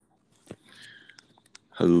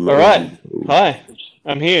All Hello. right. Hi.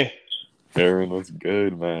 I'm here. Aaron, what's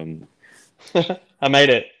good, man? I made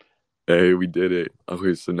it. Hey, we did it.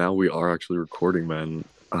 Okay, so now we are actually recording, man.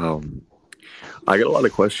 I got a lot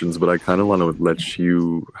of questions, but I kind of want to let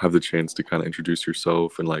you have the chance to kind of introduce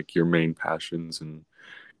yourself and like your main passions and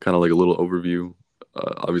kind of like a little overview.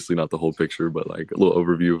 Obviously not the whole picture, but like a little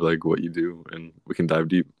overview of like what you do, and we can dive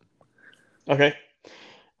deep. Okay.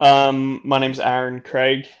 My name's Aaron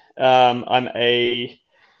Craig. I'm a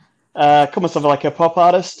call myself like a pop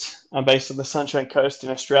artist. I'm based on the Sunshine Coast in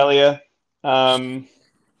Australia. Um,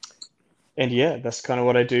 and yeah, that's kind of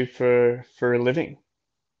what I do for a living.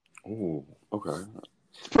 Oh, okay.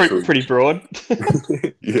 It's So pretty broad.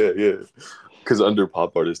 yeah, yeah. Because under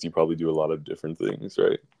pop artist, you probably do a lot of different things,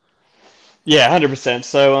 right? Yeah, 100%.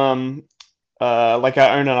 So like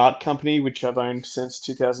I own an art company which I've owned since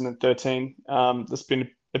 2013. That's been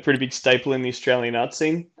a pretty big staple in the Australian art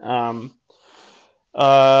scene.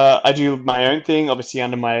 I do my own thing, obviously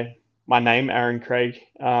under my name, Aaron Craig,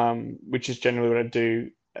 which is generally what I do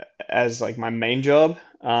as like my main job.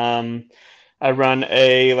 I run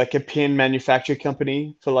a pin manufacture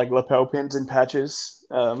company for like lapel pins and patches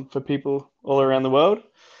for people all around the world,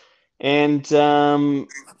 and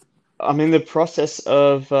I'm in the process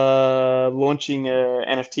of launching a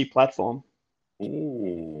NFT platform.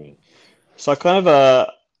 Ooh. So I kind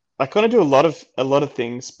of do a lot of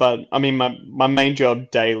things, but I mean my main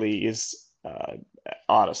job daily is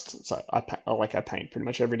artist. So I paint pretty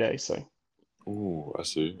much every day. So Ooh, I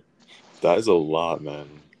see. That is a lot, man.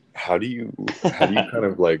 How do you kind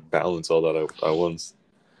of like balance all that at once?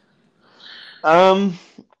 um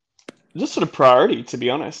just sort of priority to be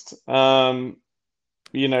honest. Like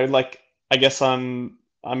I guess I'm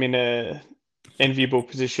in a enviable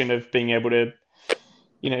position of being able to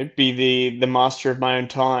be the master of my own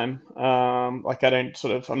time. Like I don't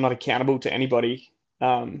sort of I'm not accountable to anybody.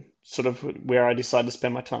 Sort of where I decide to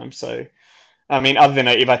spend my time. So I mean, other than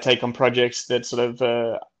if I take on projects that sort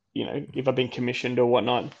of, if I've been commissioned or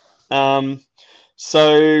whatnot. Um,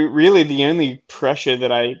 so really, the only pressure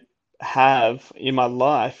that I have in my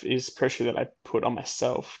life is pressure that I put on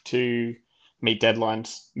myself to meet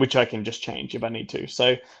deadlines, which I can just change if I need to.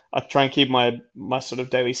 So I try and keep my sort of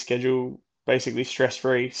daily schedule basically stress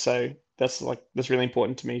free. So that's really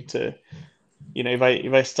important to me to,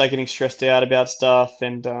 if I start getting stressed out about stuff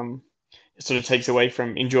and it sort of takes away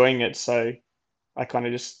from enjoying it. So I kind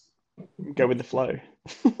of just go with the flow.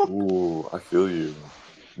 Ooh, I feel you.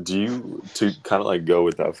 Do you to kind of like go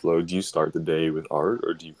with that flow? Do you start the day with art,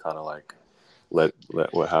 or do you kind of like let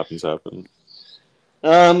what happens happen?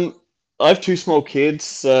 Um, I have two small kids,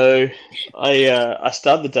 so I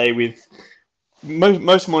start the day with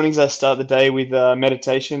most mornings. I start the day with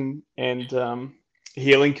meditation and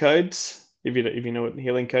healing codes. If you know what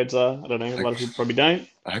healing codes are, I don't know. A I, lot of people probably don't.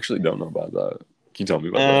 I actually don't know about that. Can you tell me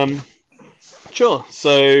about that? Um, sure.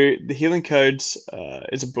 So the healing codes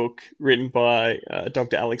is a book written by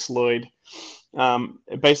Dr. Alex Lloyd.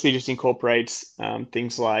 It basically just incorporates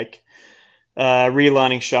things like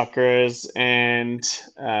realigning chakras and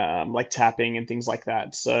like tapping and things like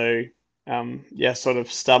that. So yeah, sort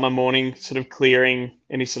of start my morning sort of clearing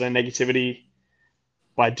any sort of negativity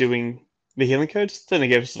by doing the healing codes. It only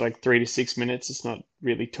gives like 3 to 6 minutes. It's not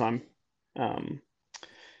really time, um,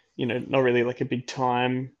 not really like a big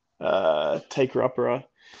time taker upper.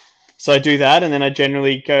 So I do that, and then I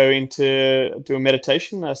generally go into do a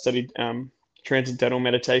meditation. I studied transcendental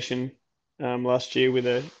meditation last year with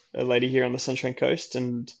a lady here on the Sunshine Coast,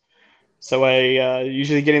 and so I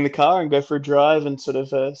usually get in the car and go for a drive and sort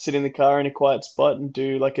of sit in the car in a quiet spot and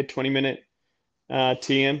do like a 20-minute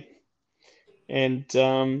TM, and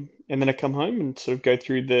then I come home and sort of go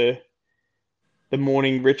through the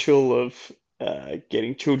morning ritual of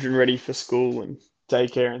getting children ready for school and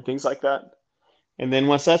daycare and things like that. And then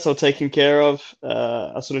once that's all taken care of,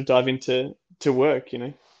 I sort of dive into work,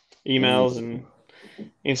 emails Ooh, and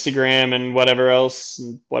Instagram and whatever else,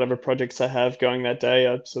 and whatever projects I have going that day.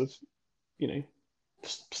 I sort of, you know,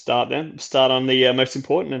 start on the most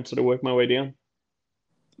important and sort of work my way down.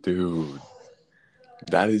 dude,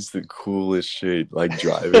 that is the coolest shit. Like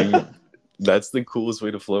driving, that's the coolest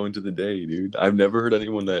way to flow into the day, dude. I've never heard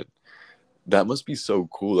anyone that must be so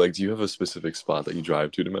cool. Like, do you have a specific spot that you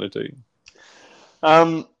drive to meditate?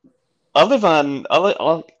 um, I live in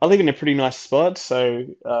a pretty nice spot. So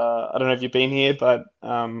I don't know if you've been here, but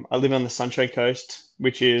I live on the Sunshine Coast,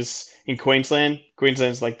 which is in Queensland.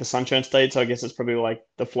 Queensland's like the Sunshine State, so I guess it's probably like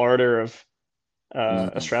the Florida of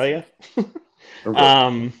Mm, Australia. okay.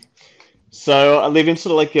 Um, so I live in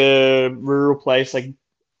sort of like a rural place, like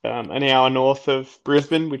an hour north of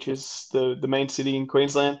Brisbane, which is the main city in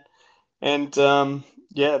Queensland. And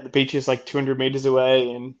Yeah, the beach is like 200 meters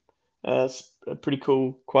away, and it's a pretty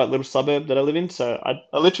cool, quiet little suburb that I live in. So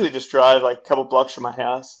I literally just drive like a couple blocks from my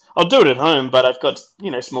house. I'll do it at home, but I've got,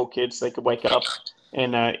 small kids. They could wake up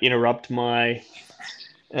and interrupt my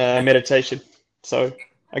meditation. So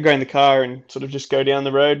I go in the car and sort of just go down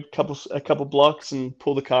the road, a couple blocks, and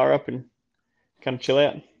pull the car up and kind of chill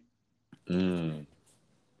out. Mm.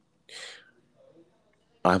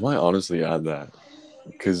 I might honestly add that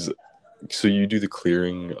because so you do the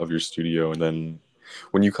clearing of your studio, and then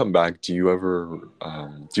when you come back, do you ever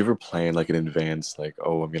plan like in advance, like,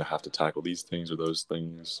 oh, I'm gonna have to tackle these things or those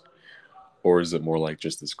things, or is it more like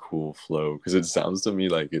just this cool flow? Because it sounds to me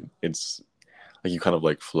like it's like you kind of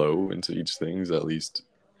like flow into each things at least.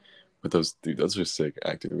 But those, dude, those are sick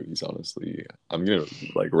activities. Honestly, I'm gonna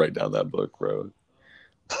like write down that book, bro.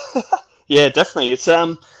 Yeah, definitely. It's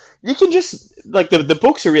you can just like the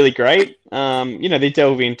books are really great. They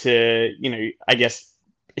delve into, I guess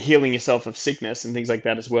healing yourself of sickness and things like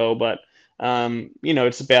that as well. But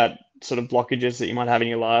it's about sort of blockages that you might have in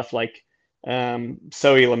your life, like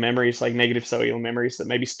cellular memories, like negative cellular memories that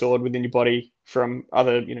may be stored within your body from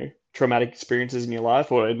other, traumatic experiences in your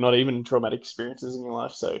life, or not even traumatic experiences in your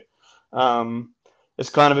life. So it's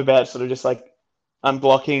kind of about sort of just like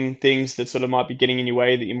unblocking things that sort of might be getting in your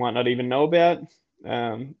way that you might not even know about.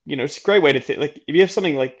 It's a great way to think. Like if you have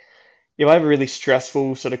something like if I have a really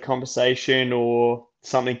stressful sort of conversation or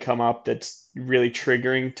something come up that's really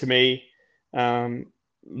triggering to me, um,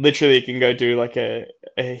 literally you can go do like a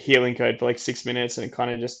healing code for like 6 minutes and it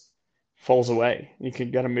kind of just falls away. You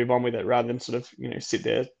can kind of move on with it rather than sort of sit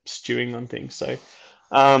there stewing on things. So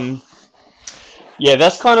um, yeah,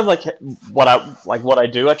 that's kind of like what I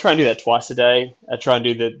do. I try and do that twice a day. I try and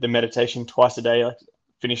do the meditation twice a day. Like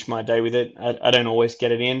finish my day with it. I don't always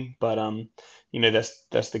get it in, but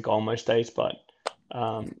that's the goal most days. But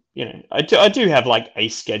I do have like a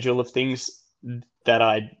schedule of things that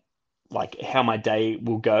I like how my day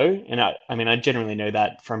will go, and I mean I generally know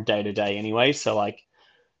that from day to day anyway. So like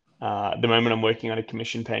at the moment I'm working on a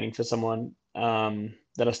commission painting for someone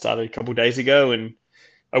that I started a couple days ago, and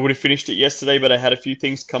I would have finished it yesterday, but I had a few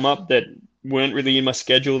things come up that weren't really in my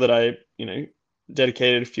schedule that I,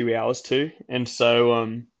 dedicated a few hours to. And so,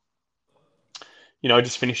 I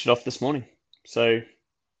just finished it off this morning. So,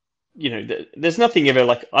 there's nothing ever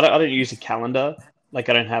like, I don't use a calendar. Like,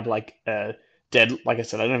 I don't have like like I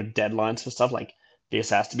said, I don't have deadlines for stuff like this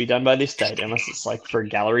has to be done by this date, unless it's like for a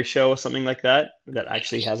gallery show or something like that, that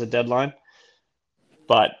actually has a deadline.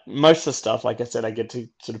 But most of the stuff, like I said, I get to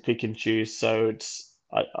sort of pick and choose. So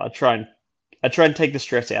I try and take the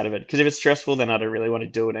stress out of it because if it's stressful, then I don't really want to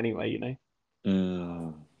do it anyway.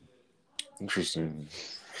 Mm, interesting.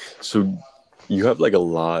 So you have like a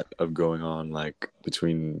lot of going on, like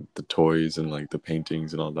between the toys and like the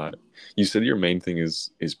paintings and all that. You said your main thing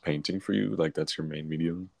is painting for you, like that's your main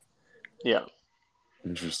medium. Yeah.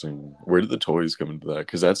 Interesting. Where did the toys come into that?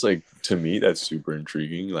 Because that's like to me that's super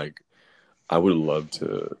intriguing. Like I would love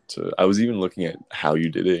to. I was even looking at how you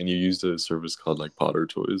did it, and you used a service called like Potter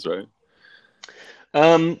Toys, right?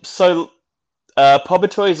 So Pop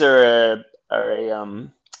Toys are a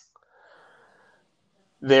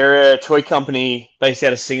they're a toy company based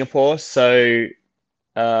out of Singapore. So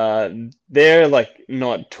uh, they're like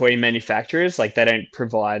not toy manufacturers. Like they don't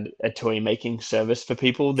provide a toy making service for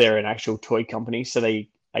people. They're an actual toy company. So they,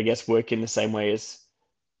 I guess, work in the same way as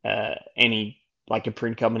any like a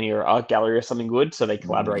print company or art gallery or something would. So they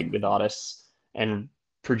collaborate Mm. with artists and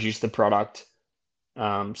produce the product.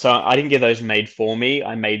 So I didn't get those made for me.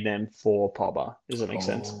 I made them for Pobba. Does that make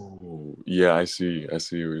sense? Oh, yeah, I see. I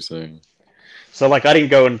see what you're saying. So like I didn't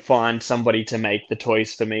go and find somebody to make the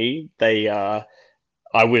toys for me. I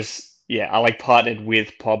was I like partnered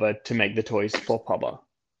with Pobba to make the toys for Pobba.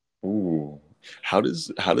 Ooh. How does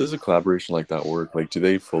a collaboration like that work? Like, do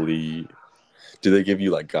they give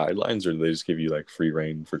you like guidelines, or do they just give you like free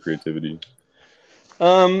reign for creativity?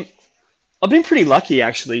 Um, I've been pretty lucky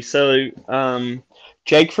actually. So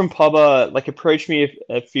Jake from Pobba like approached me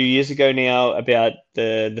a few years ago now about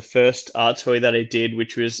the first art toy that I did,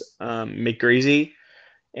 which was McGreasy,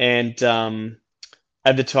 and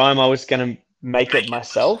at the time I was going to make it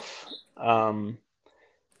myself. Um,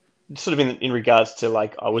 Sort of in regards to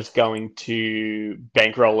like I was going to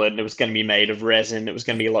bankroll it and it was going to be made of resin. It was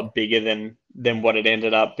going to be a lot bigger than what it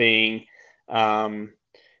ended up being. Um,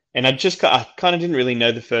 and I kind of didn't really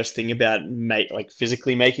know the first thing about like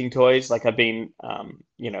physically making toys. Like I've been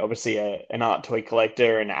obviously an art toy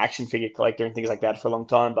collector and an action figure collector and things like that for a long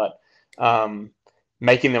time, but um,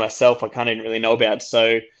 making them myself I kind of didn't really know about.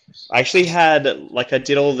 So I actually had like I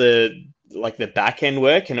did all the like the back end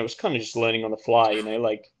work and it was kind of just learning on the fly,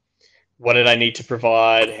 like what did I need to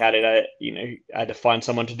provide? How did I, I had to find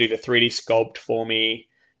someone to do the 3D sculpt for me,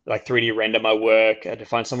 like 3D render my work. I had to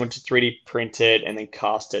find someone to 3D print it and then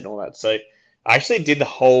cast it and all that. So I actually did the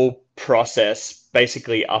whole process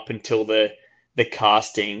basically up until the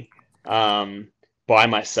casting um, by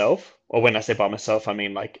myself. Or when I say by myself, I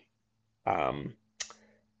mean like um,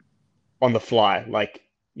 on the fly. Like,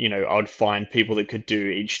 I would find people that could do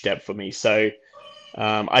each step for me. So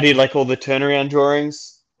I did like all the turnaround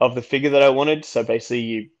drawings of the figure that I wanted. So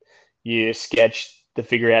basically, you sketch the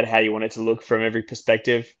figure out how you want it to look from every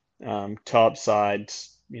perspective, top,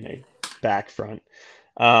 sides, back, front,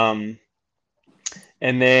 um,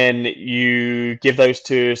 and then you give those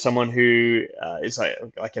to someone who is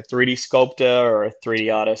like a 3D sculptor or a 3D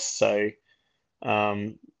artist. So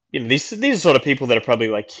um, these are sort of people that are probably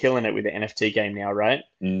like killing it with the NFT game now, right?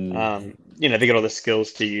 Mm, They got all the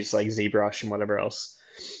skills to use like ZBrush and whatever else.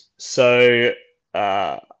 So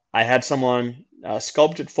uh, I had someone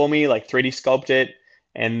sculpt it for me, like 3D sculpt it,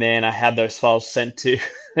 and then I had those files sent to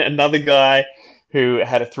another guy who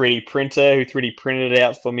had a 3D printer who 3D printed it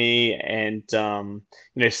out for me and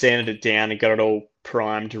sanded it down and got it all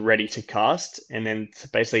primed, ready to cast. And then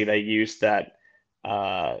basically they used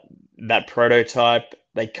uh, that prototype,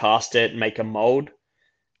 they cast it, make a mold,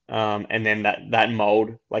 and then that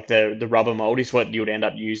mold, like the rubber mold, is what you would end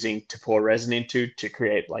up using to pour resin into to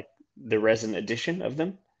create like the resin edition of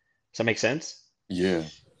them. Does that make sense? yeah.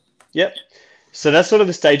 Yep. So that's sort of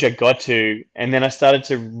the stage I got to, and then I started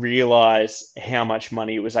to realize how much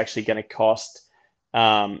money it was actually going to cost.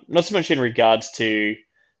 Not so much in regards to,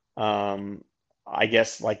 um, I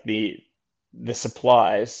guess, like the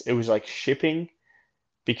supplies. It was like shipping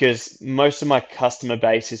because most of my customer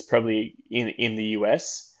base is probably in the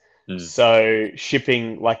US. Mm, So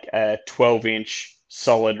shipping like a 12-inch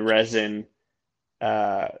solid resin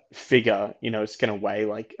figure, it's going to weigh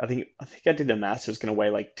like I think I did the math. So it's going to weigh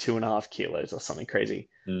like 2.5 kilos or something crazy.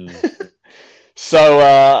 mm, So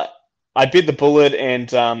I bit the bullet, and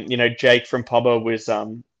Jake from Pubba was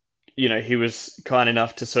he was kind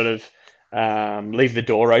enough to sort of leave the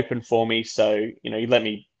door open for me. So he let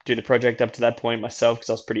me do the project up to that point myself because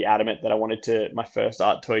I was pretty adamant that I wanted my first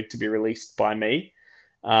art toy to be released by me.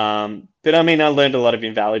 But I mean, I learned a lot of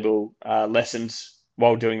invaluable lessons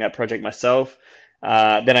while doing that project myself.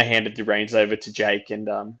 Then I handed the reins over to Jake, and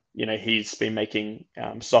he's been making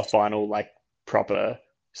soft vinyl, like proper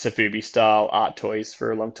Safubi style art toys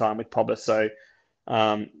for a long time with Pobba. So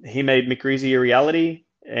he made McGreasy a reality,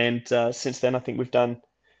 and since then I think we've done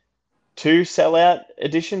two sellout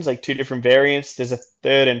editions, like two different variants. There's a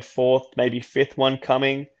third and fourth, maybe fifth one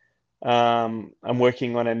coming. I'm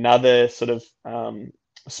working on another sort of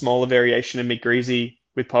smaller variation of McGreasy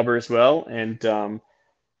with Pobba as well, and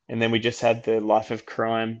then we just had the Life of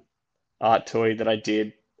Crime art toy that I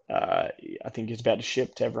did. I think is about to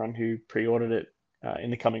ship to everyone who pre-ordered it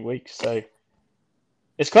in the coming weeks. So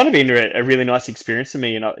it's kind of been a really nice experience for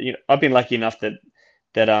me, and I've been lucky enough that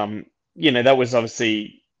that was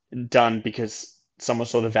obviously done because someone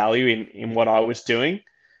saw the value in what I was doing.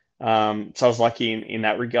 So I was lucky in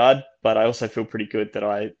that regard, but I also feel pretty good that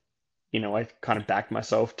I kind of backed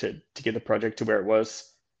myself to get the project to where it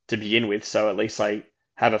was to begin with. So at least I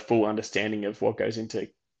have a full understanding of what goes into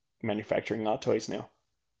manufacturing art toys now.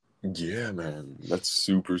 yeah, man. That's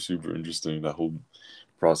super, super interesting. That whole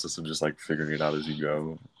process of just like figuring it out as you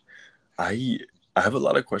go. I I have a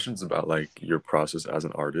lot of questions about like your process as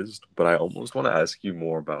an artist, but I almost want to ask you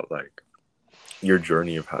more about like your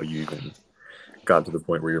journey of how you even got to the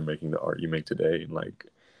point where you're making the art you make today, and like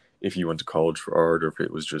if you went to college for art or if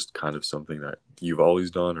it was just kind of something that you've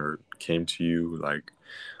always done or came to you. Like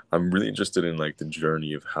I'm really interested in like the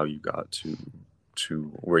journey of how you got to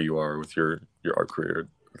where you are with your art career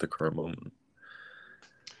at the current moment.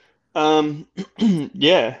 Um,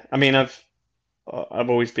 yeah, I mean, I've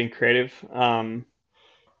always been creative.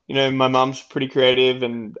 My mum's pretty creative,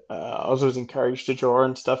 and I was always encouraged to draw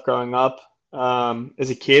and stuff growing up. As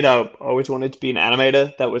a kid, I always wanted to be an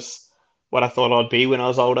animator. That was what I thought I'd be when I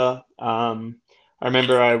was older. I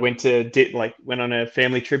remember I went on a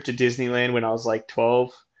family trip to Disneyland when I was like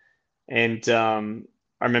 12, and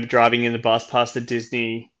I remember driving in the bus past the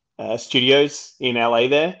Disney studios in LA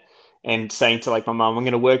there, and saying to like my mum, "I'm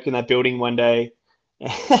going to work in that building one day."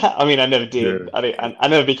 I mean, I never did. Yeah. I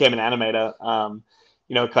never became an animator.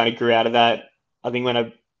 Kind of grew out of that. I think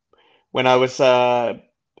when I was a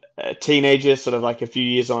teenager, sort of like a few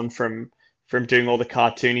years on from doing all the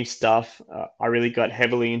cartoony stuff, I really got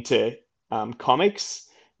heavily into comics,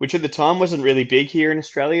 which at the time wasn't really big here in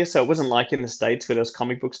Australia. So it wasn't like in the States where there was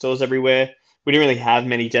comic book stores everywhere. We didn't really have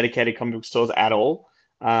many dedicated comic book stores at all.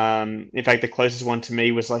 In fact, the closest one to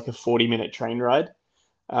me was like a 40-minute train ride.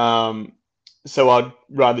 Um, so I'd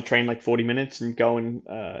ride the train like 40 minutes and go and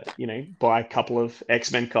buy a couple of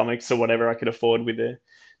X-Men comics or whatever I could afford with the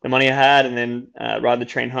money I had, and then ride the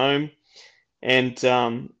train home. And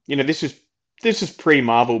this was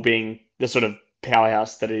pre-Marvel being the sort of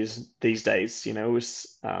powerhouse that is these days. It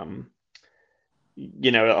was a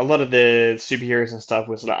lot of the superheroes and stuff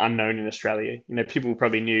was sort of unknown in Australia. People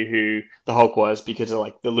probably knew who the Hulk was because of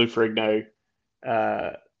like the Lou Ferrigno,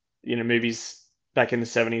 uh, movies back in the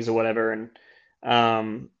 70s or whatever. And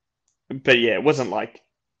um, but yeah, it wasn't like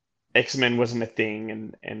X-Men wasn't a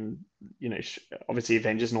thing, and obviously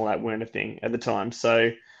Avengers and all that weren't a thing at the time.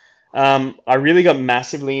 So I really got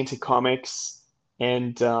massively into comics,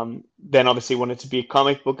 and then obviously wanted to be a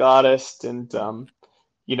comic book artist, and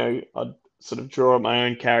I'd sort of draw up my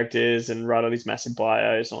own characters and write all these massive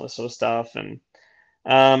bios and all this sort of stuff, and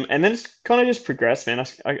then it's kind of just progressed, man.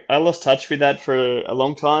 I lost touch with that for a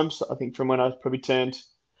long time. So I think from when I probably turned,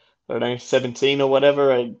 I don't know, 17 or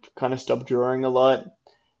whatever, I kind of stopped drawing a lot.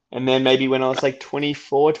 And then maybe when I was like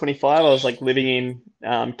 24, 25, I was like living in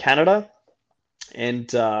Canada,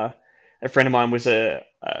 and a friend of mine was a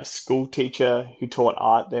school teacher who taught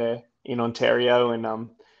art there in Ontario, and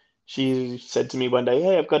she said to me one day,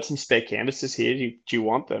 "Hey, I've got some spare canvases here. Do you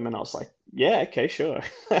want them?" And I was like, "Yeah, okay, sure."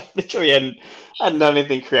 Literally hadn't done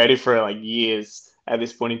anything creative for like years at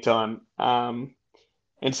this point in time.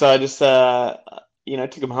 And so I just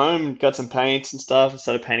took them home, got some paints and stuff, and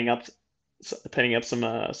started painting up some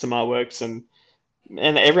artworks, and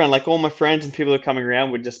everyone, like all my friends and people who are coming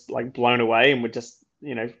around, were just like blown away and were just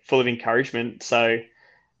full of encouragement. So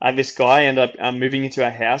I had this guy end up moving into our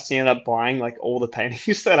house. He ended up buying like all the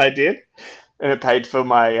paintings that I did, and it paid for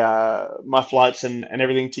my flights and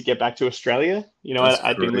everything to get back to Australia. That's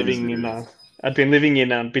I'd been living in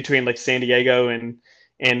crazy. between like San Diego and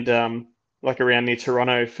like around near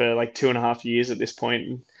Toronto for like 2.5 years at this point.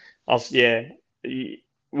 And I was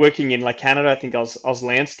working in like Canada. I think I was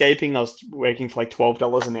landscaping. I was working for like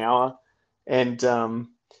 $12 an hour, and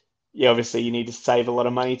obviously you need to save a lot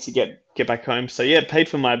of money to get back home. So yeah, it paid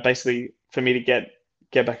for my basically for me to get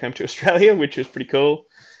back home to Australia, which was pretty cool.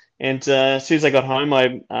 And as soon as I got home,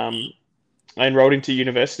 I enrolled into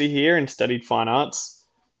university here and studied fine arts.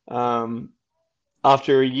 Um,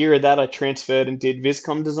 After a year of that, I transferred and did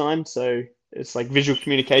viscom design. So it's like visual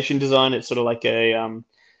communication design. It's sort of like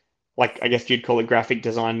like I guess you'd call it graphic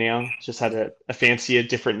design now. It's just had a fancier,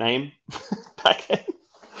 different name back then.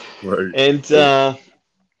 Right. And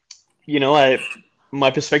Oh, I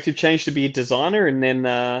my perspective changed to be a designer, and then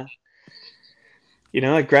I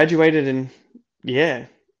graduated, and yeah,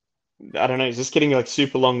 I don't know. Is this getting like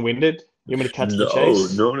super long-winded? You want me to cut to the no,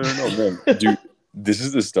 chase? no, no, no, man. Dude, this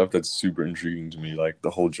is the stuff that's super intriguing to me. Like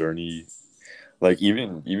the whole journey. Like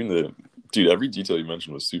even the dude, every detail you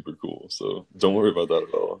mentioned was super cool. So don't worry about that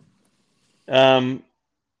at all. Um,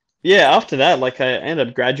 yeah, after that, like I ended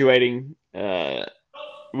up graduating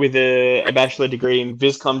with a bachelor degree in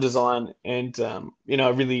viscom design, and I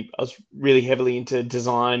was really heavily into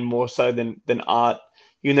design more so than art.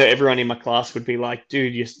 Even though everyone in my class would be like,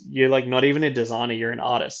 "Dude, you're like not even a designer, you're an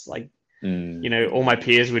artist." Like, all my Mm.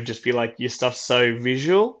 peers would just be like, "Your stuff's so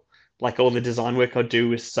visual. Like all the design work I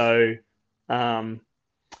do is so um,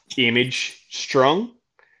 image strong."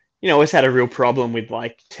 I always had a real problem with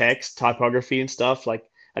like text, typography and stuff. Like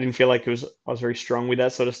I didn't feel like I was very strong with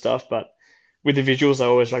that sort of stuff, but with the visuals, I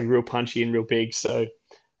always like real punchy and real big. So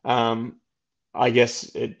um, I guess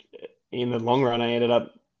in the long run, I ended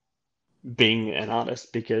up being an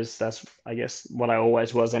artist because that's, I guess, what I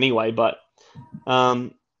always was anyway. But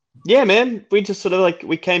um, yeah, man, we just sort of like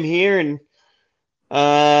we came here, and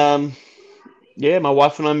um, yeah, my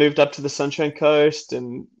wife and I moved up to the Sunshine Coast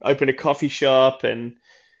and opened a coffee shop, and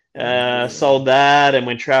sold that, and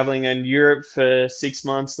went traveling in Europe for 6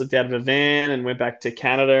 months, lived out of a van, and went back to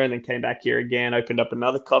Canada, and then came back here again, opened up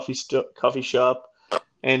another coffee shop,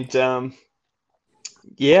 and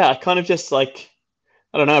yeah, I kind of just like,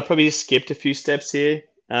 I don't know, I probably just skipped a few steps here.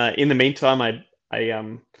 In the meantime,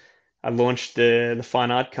 I launched the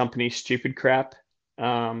fine art company Stupid Crap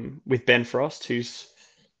with Ben Frost, who's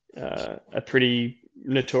a pretty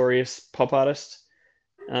notorious pop artist.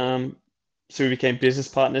 Um, so we became business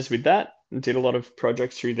partners with that and did a lot of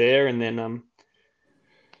projects through there. And then,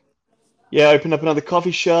 yeah, opened up another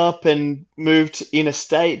coffee shop and moved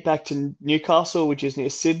interstate back to Newcastle, which is near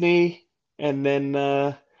Sydney. And then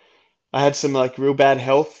I had some like real bad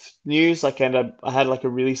health news. Like, I had like a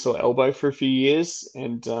really sore elbow for a few years,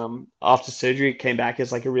 and after surgery, it came back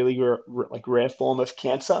as like a really like rare form of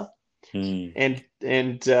cancer. Mm.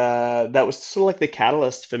 And that was sort of like the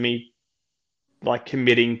catalyst for me like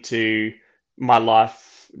committing to my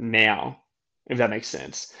life now, if that makes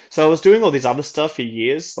sense. So I was doing all this other stuff for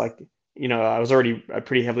years. Like, I was already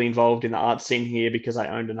pretty heavily involved in the art scene here because I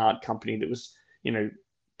owned an art company that was, you know,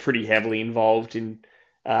 pretty heavily involved in,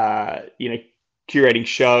 curating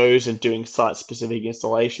shows and doing site-specific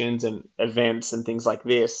installations and events and things like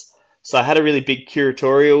this. So I had a really big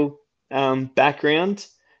curatorial background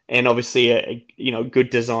and obviously good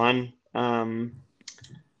design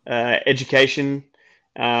education.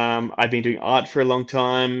 I've been doing art for a long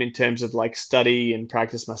time in terms of like study and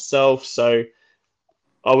practice myself. So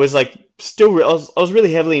I was like I was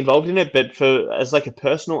really heavily involved in it, but for as like a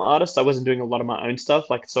personal artist, I wasn't doing a lot of my own stuff.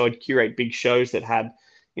 Like so, I'd curate big shows that had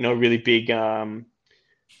a really big uh,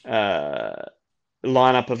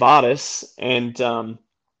 lineup of artists, and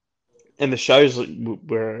the shows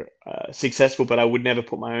were successful, but I would never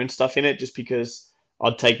put my own stuff in it just because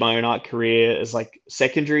I'd take my own art career as like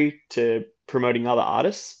secondary to promoting other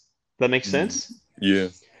artists. That makes Mm, sense. yeah.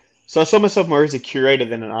 So I saw myself more as a curator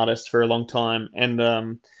than an artist for a long time, and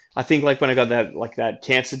I think like when I got that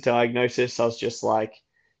cancer diagnosis, I was just like,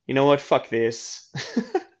 you know what, fuck this.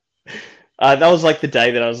 That was like the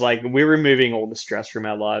day that I was like, we're removing all the stress from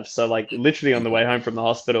our lives. So like literally on the way home from the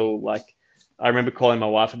hospital, like I remember calling my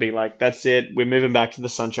wife and being like, that's it, we're moving back to the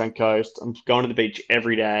Sunshine Coast. I'm going to the beach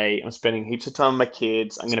every day. I'm spending heaps of time with my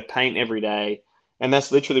kids. I'm gonna paint every day. And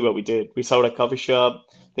that's literally what we did. We sold our coffee shop.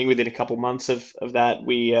 I think within a couple months of that,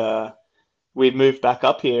 we moved back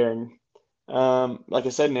up here, and like I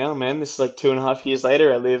said, now, man, this is like 2.5 years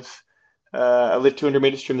later. I live 200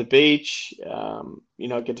 meters from the beach.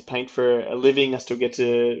 I get to paint for a living. I still get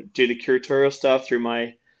to do the curatorial stuff through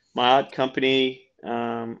my art company.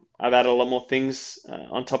 I've added a lot more things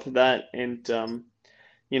on top of that, and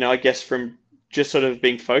I guess from just sort of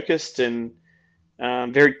being focused and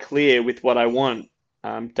very clear with what I want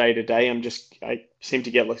day to day, I seem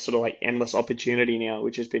to get like sort of like endless opportunity now,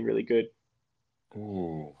 which has been really good.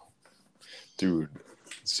 Ooh, dude,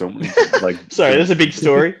 so many like Sorry, that's a big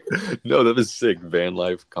story. no, that was sick. Van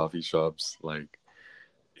life, coffee shops, like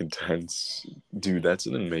intense. Dude, that's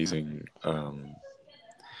an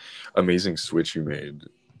amazing switch you made.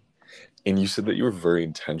 And you said that you were very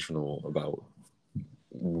intentional about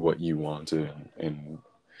what you wanted and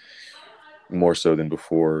more so than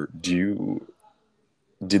before.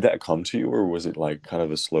 Did that come to you, or was it like kind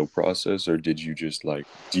of a slow process, or did you just like,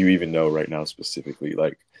 do you even know right now specifically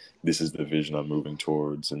like this is the vision I'm moving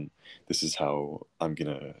towards and this is how I'm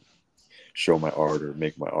gonna show my art or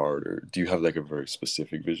make my art, or do you have like a very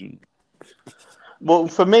specific vision? Well,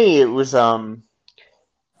 for me, it was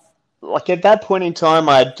like at that point in time,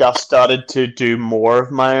 I had just started to do more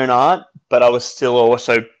of my own art, but it was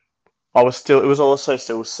also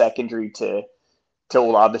still secondary to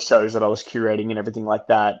all the other shows that I was curating and everything like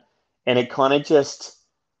that. And it kind of just,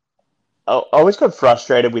 I always got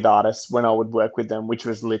frustrated with artists when I would work with them, which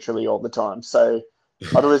was literally all the time. So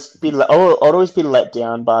I'd always be let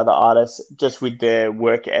down by the artists just with their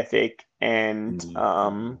work ethic and,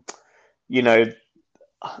 Mm, you know,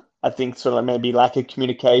 I think sort of maybe lack of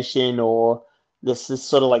communication or this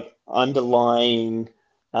sort of like underlying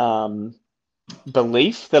um,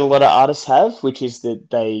 belief that a lot of artists have, which is that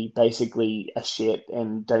they basically are shit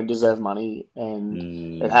and don't deserve money, and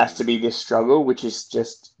it mm, has to be this struggle, which is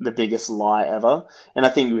just the biggest lie ever. And I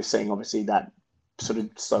think we're seeing obviously that sort of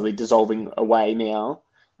slowly dissolving away now,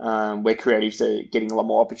 where creatives are getting a lot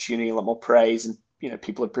more opportunity, a lot more praise, and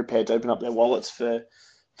people are prepared to open up their wallets for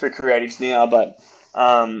creatives now. But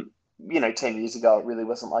 10 years ago, it really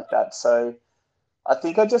wasn't like that. So I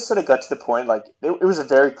think I just sort of got to the point, like, it was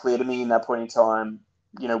very clear to me in that point in time,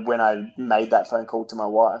 when I made that phone call to my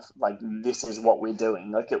wife, like, this is what we're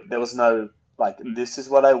doing. Like, there was no, like, this is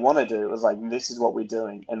what I want to do. It was like, this is what we're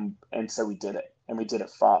doing. And so we did it, and we did it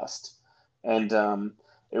fast. And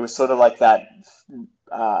it was sort of like that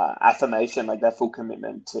affirmation, like that full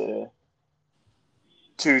commitment to,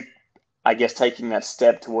 I guess, taking that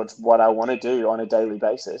step towards what I want to do on a daily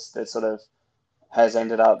basis that sort of has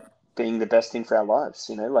ended up being the best thing for our lives.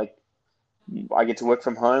 Like I get to work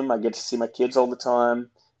from home, I get to see my kids all the time,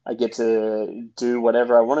 I get to do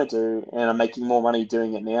whatever I want to do, and I'm making more money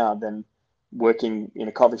doing it now than working in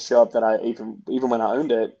a coffee shop that I even when I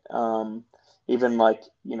owned it. Even like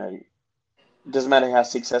it doesn't matter how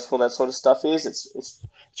successful that sort of stuff is.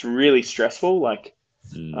 It's really stressful. Like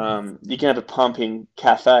mm. you can have a pumping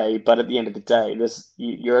cafe, but at the end of the day,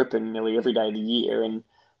 you're open nearly every day of the year, and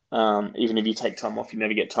even if you take time off, you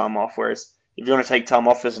never get time off. Whereas if you want to take time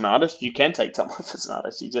off as an artist, you can take time off as an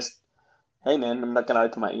artist. You just, hey man, I'm not going to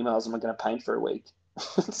open my emails. I'm not going to paint for a week.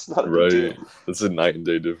 It's not a big Right, deal. that's a night and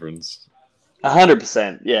day difference.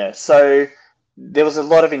 100%, yeah. So there was a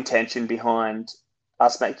lot of intention behind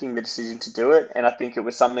us making the decision to do it, and I think it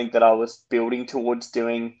was something that I was building towards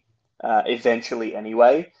doing eventually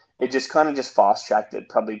anyway. It just kind of just fast tracked it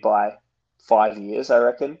probably by 5 years, I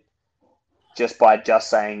reckon, just by just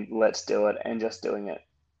saying let's do it and just doing it.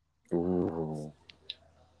 Ooh.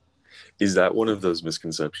 Is that one of those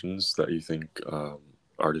misconceptions that you think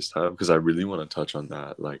artists have? Because I really want to touch on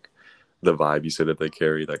that, like the vibe you say that they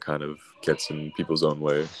carry that kind of gets in people's own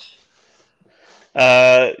way.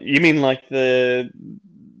 You mean like the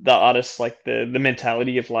artist, like the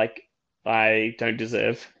mentality of like I don't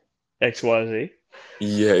deserve X, Y, Z?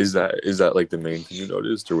 Yeah, is that like the main thing you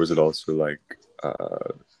noticed, or was it also like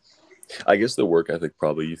I guess the work ethic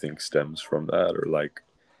probably you think stems from that, or like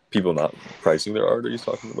people not pricing their art? Are you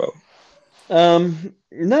talking about?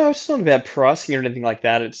 No, it's not about pricing or anything like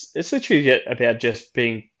that. It's literally about just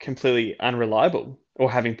being completely unreliable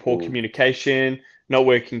or having poor Ooh. communication, not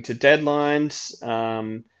working to deadlines.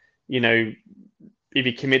 You know, if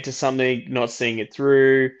you commit to something, not seeing it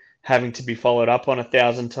through, having to be followed up on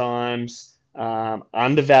 1,000 times,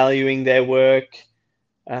 undervaluing their work.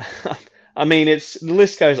 Uh, I mean, it's the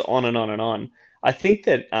list goes on and on and on. I think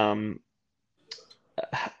that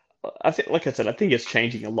I think, like I said, I think it's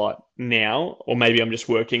changing a lot now, or maybe I'm just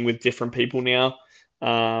working with different people now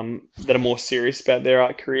that are more serious about their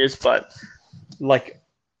art careers. But like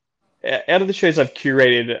out of the shows I've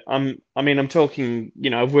curated, I mean, I'm talking,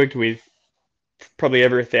 I've worked with probably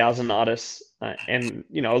over 1,000 artists, and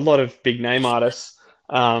a lot of big name artists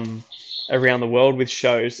um, around the world with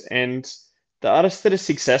shows, and the artists that are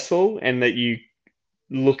successful and that you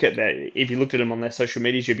look at that, if you looked at them on their social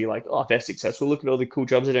medias, you'd be like, oh, they're successful. Look at all the cool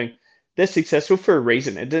jobs they're doing. They're successful for a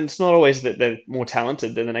reason. And it's not always that they're more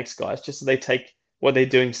talented than the next guy. It's just that they take what they're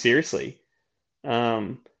doing seriously.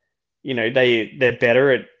 Um, they're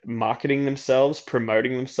better at marketing themselves,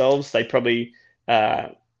 promoting themselves. They probably, uh,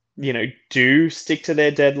 do stick to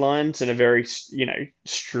their deadlines and are very,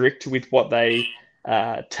 strict with what they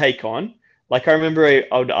take on. Like I remember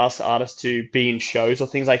I would ask artists to be in shows or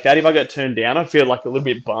things like that. If I got turned down, I'd feel like a little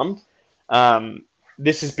bit bummed.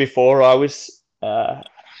 This is before I was, a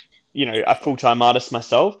full-time artist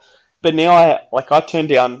myself. But now I turn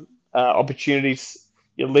down opportunities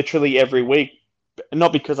literally every week,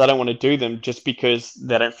 not because I don't want to do them, just because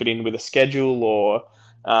they don't fit in with a schedule or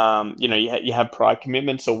you have prior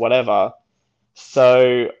commitments or whatever.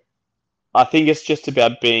 So I think it's just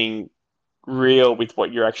about being real with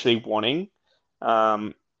what you're actually wanting,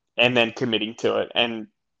 um, and then committing to it, and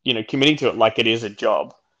committing to it like it is a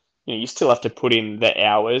job. You still have to put in the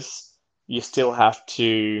hours. You still have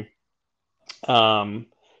to um,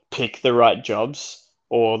 pick the right jobs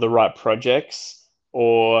or the right projects,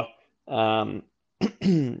 or um,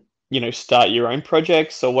 start your own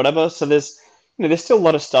projects or whatever. So there's still a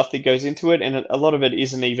lot of stuff that goes into it, and a lot of it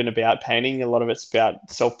isn't even about painting. A lot of it's about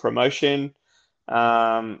self promotion,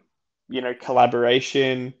 um,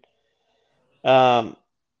 collaboration. Um,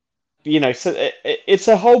 so it's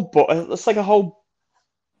a it's like a whole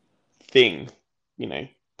thing, you know.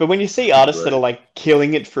 But when you see artists that are Right. like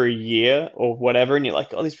killing it for a year or whatever, and you're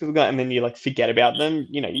like, oh, these people got, and then you like forget about them,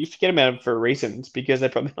 you forget about them for a reason. It's because they're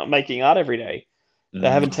probably not making art every day. They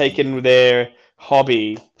haven't Mm. taken their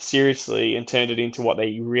hobby seriously and turned it into what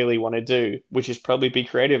they really want to do, which is probably be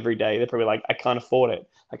creative every day. They're probably like, I can't afford it.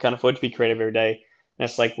 I can't afford to be creative every day. And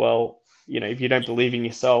it's like, well, if you don't believe in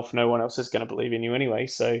yourself, no one else is going to believe in you anyway.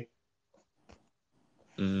 So,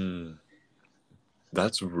 Mm.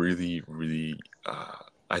 That's really, really,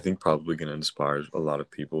 I think probably going to inspire a lot of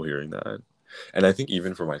people hearing that. And I think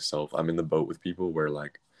even for myself, I'm in the boat with people where,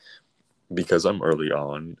 like, because I'm early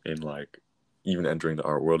on in, like, even entering the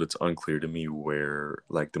art world, it's unclear to me where,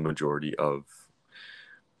 like, the majority of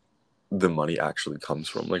the money actually comes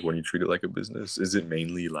from. Like, when you treat it like a business, is it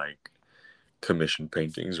mainly, like, commission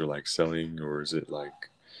paintings or, like, selling, or is it, like,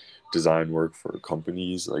 design work for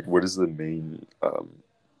companies? Like, what is the main,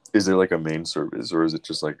 is there, like, a main service, or is it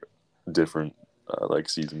just, like, different like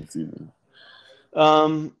season to season.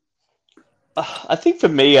 um, I think for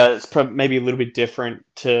me, it's probably maybe a little bit different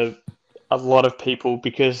to a lot of people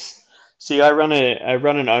because, see, I run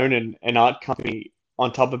and own an art company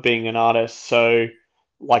on top of being an artist. So,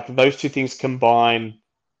 like those two things combine,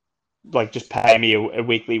 like just pay me a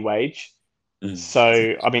weekly wage. Mm.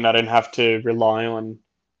 So, I mean, I don't have to rely on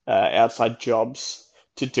outside jobs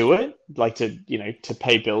to do it, like to to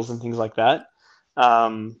pay bills and things like that.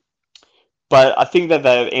 Um, but I think that the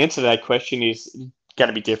answer to that question is going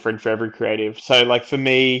to be different for every creative. So, like for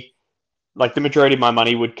me, like the majority of my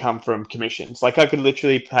money would come from commissions. Like I could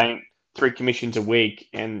literally paint 3 commissions a week,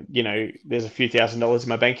 and there's a few $1,000s in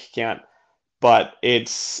my bank account. But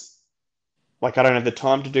like I don't have the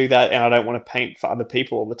time to do that, and I don't want to paint for other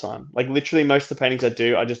people all the time. Like literally, most of the paintings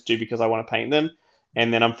I just do because I want to paint them,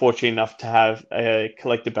 and then I'm fortunate enough to have a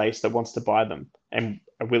collector base that wants to buy them and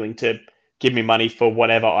are willing to give me money for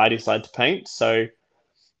whatever I decide to paint. So,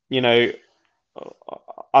 you know,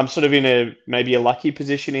 I'm sort of in a maybe a lucky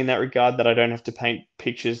position in that regard that I don't have to paint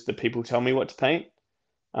pictures that people tell me what to paint.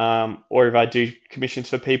 Or if I do commissions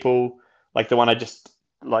for people, like the one I just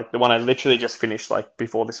like the one I literally just finished like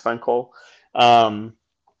before this phone call, um,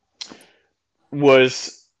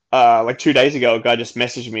 was like 2 days ago. A guy just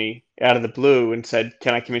messaged me out of the blue and said,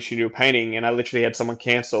 "Can I commission you a painting?" And I literally had someone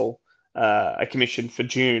cancel a commission for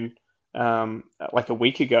June, like a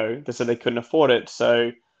week ago. They said they couldn't afford it,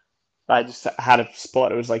 so I just had a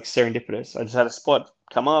spot. It was like serendipitous. I just had a spot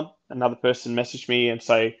come up. Another person messaged me and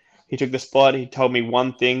say he took the spot. He told me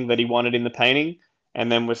one thing that he wanted in the painting,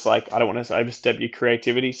 and then was like, "I don't want to overstep your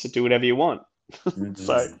creativity, so do whatever you want."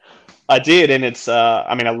 So Mhm. I did, and it's.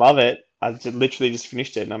 I mean, I love it. Literally just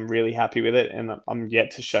finished it, and I'm really happy with it. And I'm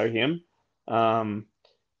yet to show him, um,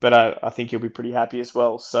 but I think he'll be pretty happy as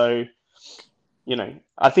well. So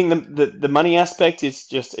I think the money aspect is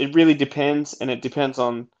just it really depends, and it depends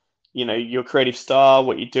on your creative style,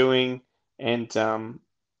 what you're doing, and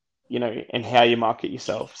and how you market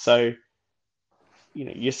yourself. So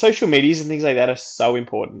your social medias and things like that are so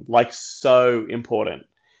important, like so important,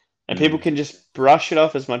 and people Mhm. can just brush it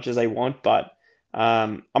off as much as they want. But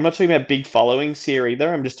I'm not talking about big followings here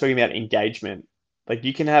either. I'm just talking about engagement. Like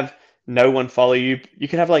you can have no one follow you. You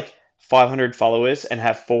can have like 500 followers and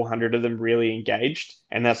have 400 of them really engaged,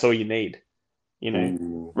 and that's all you need.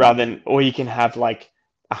 Ooh, Rather than, or you can have like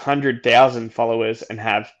 100,000 followers and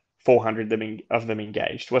have 400 of them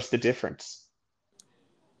engaged. What's the difference?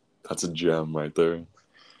 that's a gem right there.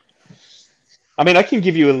 I mean, I can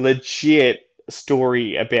give you a legit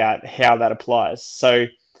story about how that applies. So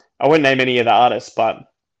I won't name any of the artists, but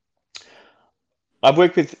I've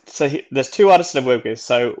worked with, there's two artists that I've worked with.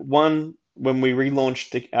 So one, when we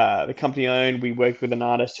relaunched the company I owned, we worked with an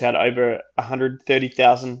artist who had over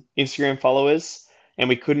 130,000 Instagram followers, and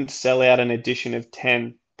we couldn't sell out an edition of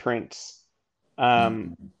 10 prints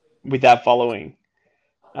um, Mhm. with that following.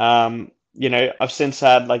 I've since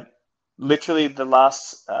had like literally the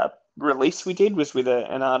last release we did was with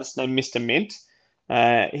an artist named Mr. Mint.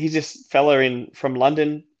 He's this fella in from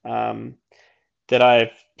London. That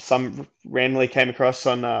I've some randomly came across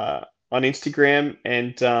on Instagram,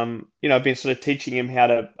 and I've been sort of teaching him how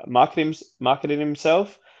to market it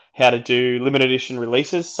himself, how to do limited edition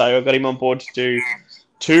releases. So I've got him on board to do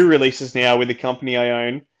two releases now with the company I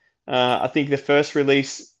own. I think the first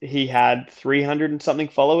release he had 300 and something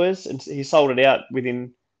followers, and he sold it out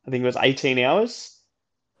within I think it was 18 hours.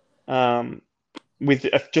 Um, with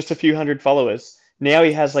just a few hundred followers. Now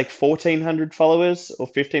he has like 1,400 followers or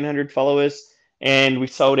 1,500 followers, and we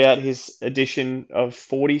sold out his edition of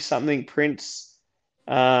 40 something prints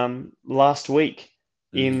last week.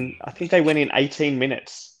 I think they went in 18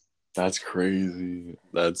 minutes. That's crazy.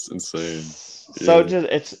 That's insane. So Yeah.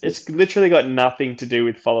 it's literally got nothing to do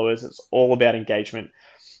with followers. It's all about engagement.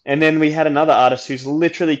 And then we had another artist who's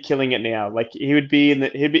literally killing it now. Like he'd be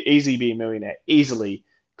easily be a millionaire, easily.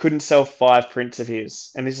 Couldn't sell five prints of his,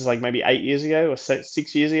 and this is like maybe 8 years ago or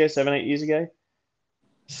 6 years ago, 7, 8 years ago.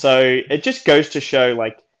 So it just goes to show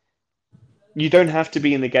like you don't have to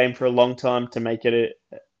be in the game for a long time to make it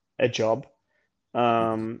a job.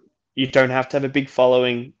 Um, you don't have to have a big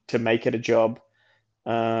following to make it a job.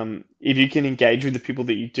 If you can engage with the people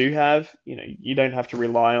that you do have, you don't have to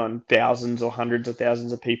rely on thousands or hundreds of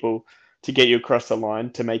thousands of people to get you across the line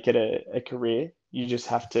to make it a career. You just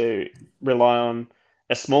have to rely on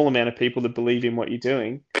a small amount of people that believe in what you're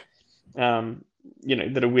doing, um,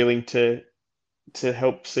 that are willing to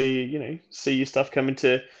help see your stuff come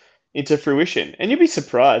into fruition. And you'll be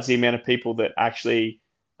surprised the amount of people that actually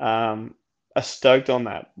are stoked on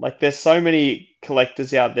that. Like there's so many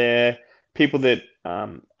collectors out there, people that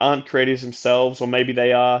aren't creatives themselves, or maybe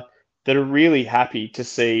they are, that are really happy to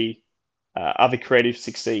see other creatives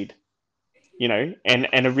succeed. And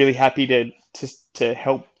are really happy to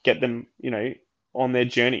help get them, on their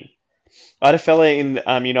journey. I had a fella in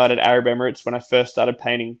United Arab Emirates when I first started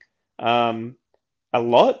painting. Um, a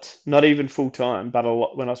lot, not even full time, but a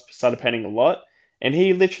lot when I started painting a lot. And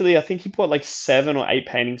he literally, I think he bought like 7 or 8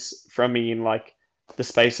 paintings from me in like the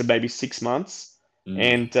space of maybe 6 months.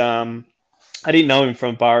 Mm. And I didn't know him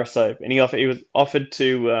from bar soap, and he was offered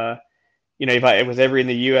to, if I was ever in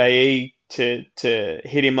the UAE to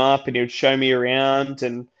hit him up, and he would show me around.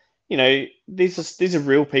 And these are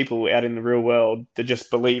real people out in the real world that just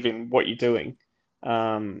believe in what you're doing,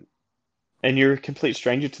 and you're a complete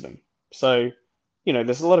stranger to them. So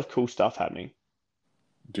there's a lot of cool stuff happening.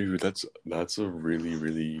 Dude, that's a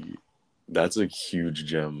really that's a huge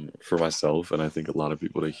gem for myself and I think a lot of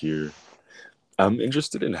people to hear. I'm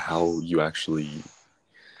interested in how you actually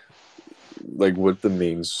like what the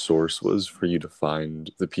main source was for you to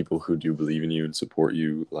find the people who do believe in you and support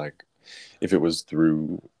you, like if it was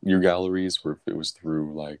through your galleries or if it was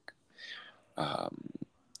through like um,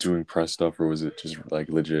 doing press stuff, or was it just like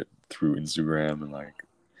legit through Instagram and like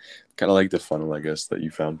kind of like the funnel, I guess, that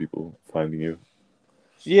you found people finding you?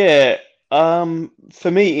 Yeah,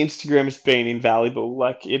 for me, Instagram has been invaluable.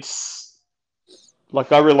 Like it's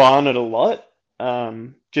like I rely on it a lot,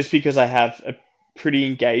 just because I have a pretty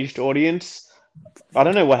engaged audience. I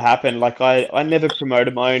don't know what happened. Like I never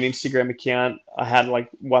promoted my own Instagram account. I had like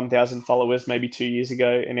 1,000 followers maybe 2 years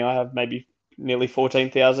ago, and now I have maybe nearly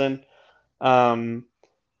 14,000. Um,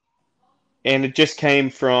 and it just came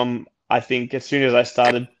from, I think, as soon as I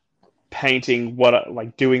started painting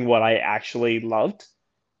like doing what I actually loved,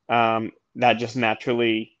 that just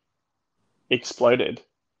naturally exploded.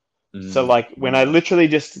 So Mm, like when I literally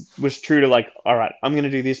just was true to like, all right, I'm gonna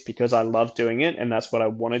do this because I love doing it and that's what I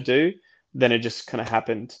want to do, then it just kind of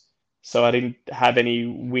happened. So I didn't have any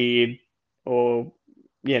weird or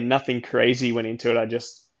yeah, nothing crazy went into it. I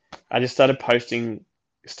just started posting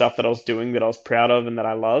stuff that I was doing that I was proud of and that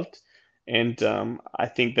I loved. And I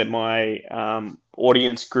think that my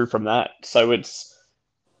audience grew from that. So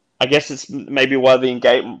I guess it's maybe why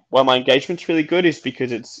my engagement's really good is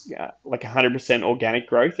because it's like 100% organic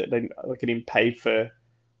growth. Like I didn't pay for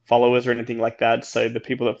followers or anything like that. So the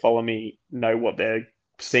people that follow me know what they're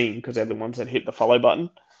seeing because they're the ones that hit the follow button.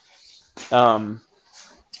 Um,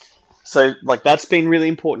 so like that's been really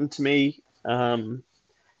important to me.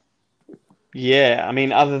 Yeah, I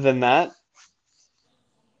mean,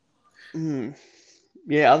 mm,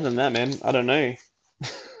 other than that, man, I don't know.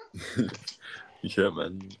 yeah,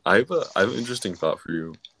 man. I have an interesting thought for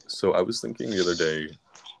you. So I was thinking the other day,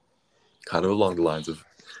 kind of along the lines of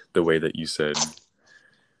the way that you said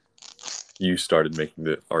you started making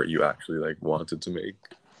the art you actually like wanted to make.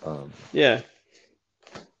 Um, Yeah.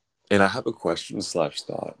 and I have a question slash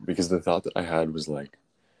thought because the thought that I had was like,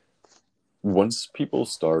 once people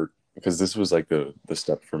start, because this was like the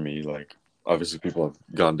step for me. Like, obviously, people have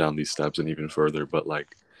gone down these steps and even further, but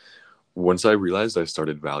like once I realized I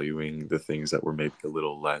started valuing the things that were maybe a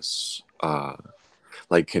little less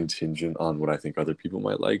like contingent on what I think other people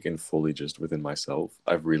might like and fully just within myself,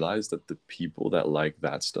 I've realized that the people that like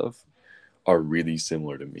that stuff are really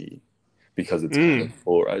similar to me because it's kind of Mm,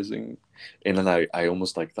 polarizing. And then I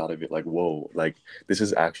almost like thought of it like, whoa, like this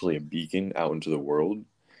is actually a beacon out into the world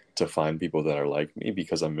to find people that are like me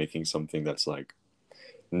because I'm making something that's like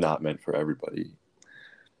not meant for everybody.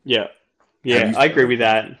 yeah. Have Yeah, you I agree found with that?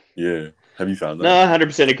 that. Yeah. Have you found No, that? I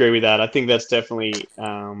 100% agree with that. I think that's definitely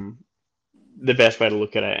the best way to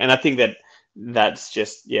look at it. And I think that that's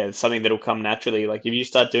just yeah something that'll come naturally. Like if you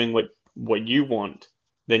start doing what you want,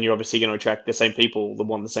 then you're obviously going to attract the same people that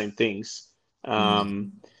want the same things. Um,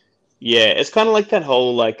 Mm-hmm. yeah, it's kind of like that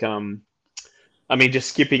whole like I mean, just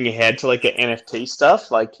skipping ahead to like the NFT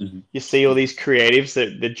stuff. Like you see all these creatives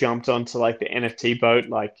that jumped onto like the NFT boat,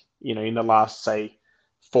 like in the last say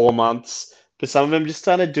 4 months. But some of them just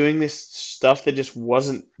started doing this stuff that just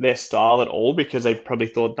wasn't their style at all because they probably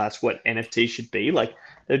thought that's what NFT should be. Like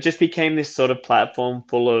it just became this sort of platform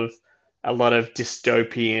full of a lot of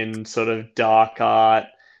dystopian sort of dark art,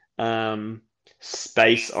 um,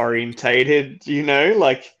 space orientated.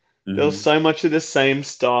 Like there was Mm-hmm. so much of the same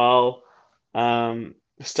style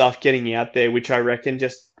stuff getting out there, which I reckon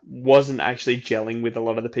just wasn't actually gelling with a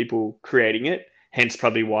lot of the people creating it. Hence,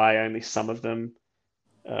 probably why only some of them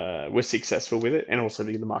were successful with it, and also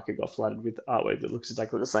the market got flooded with artwork that looks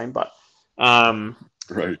exactly the same. But um,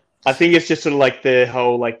 Right. I think it's just sort of like the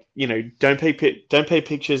whole like don't pay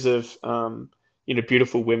pictures of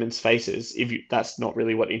beautiful women's faces if that's not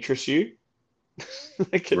really what interests you.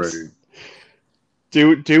 Like Right.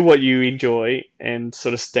 do what you enjoy and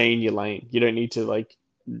sort of stay in your lane. You don't need to like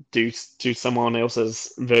do someone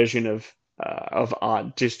else's version of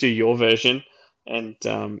art. Just do your version, and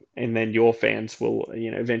then your fans will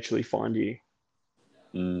eventually find you.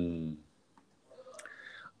 Mm.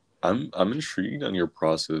 I'm intrigued on your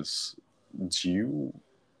process. Do you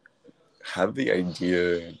have the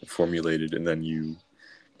idea formulated and then you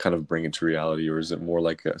kind of bring it to reality, or is it more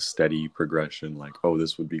like a steady progression, like, oh,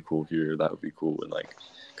 this would be cool here, that would be cool, and like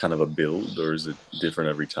kind of a build, or is it different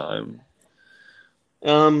every time?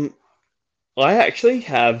 Um, I actually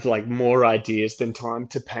have like more ideas than time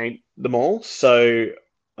to paint them all, so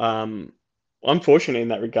um, I'm fortunate in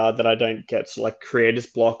that regard that I don't get like creator's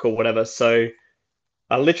block or whatever. So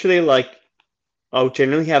I literally like I'll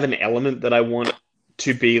generally have an element that I want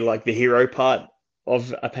to be like the hero part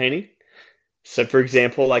of a painting. So, for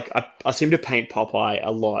example, like I seem to paint Popeye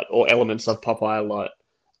a lot, or elements of Popeye a lot.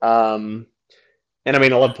 Um, and I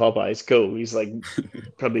mean, I love Popeye. He's cool. He's like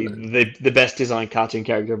probably Right. the best designed cartoon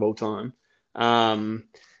character of all time. Um,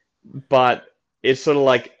 but it's sort of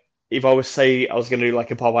like if I was say I was going to do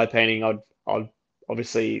like a Popeye painting, I'd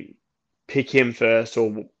obviously pick him first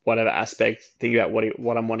or whatever aspect, think about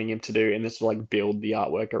what I'm wanting him to do, and just like build the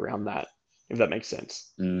artwork around that, if that makes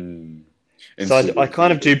sense. Mm. And So so I would kind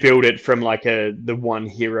you of do build it from like the one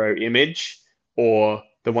hero image or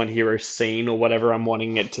the one hero scene or whatever I'm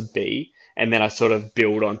wanting it to be, and then I sort of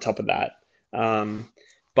build on top of that. Um,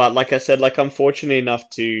 but like I said, like I'm fortunate enough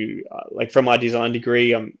to like from my design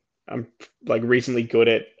degree, I'm like reasonably good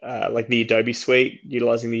at like the Adobe Suite,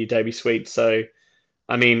 utilizing the Adobe Suite. So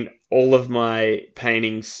I mean, all of my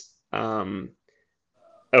paintings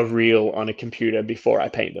are real on a computer before I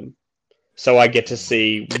paint them. So I get to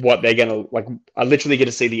see what they're gonna like. I literally get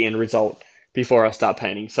to see the end result before I start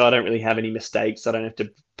painting. So I don't really have any mistakes. I don't have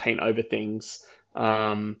to paint over things.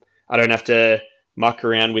 I don't have to muck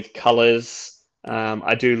around with colors.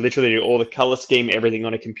 I do literally do all the color scheme, everything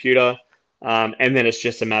on a computer. And then it's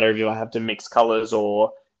just a matter of if I have to mix colors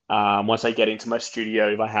or once I get into my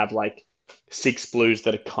studio, if I have like six blues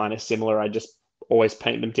that are kind of similar, I just always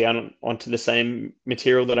paint them down onto the same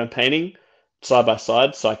material that I'm painting side by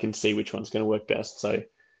side so I can see which one's going to work best. So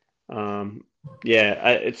um, yeah,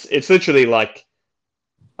 it's literally like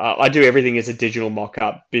I do everything as a digital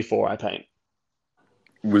mock-up before I paint.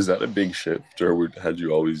 was that a big shift, or had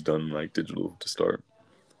you always done like digital to start?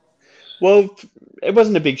 Well, it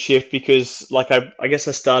wasn't a big shift because like I guess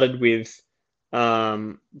I started with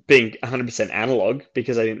being 100% analog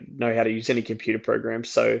because I didn't know how to use any computer programs.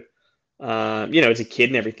 So as a kid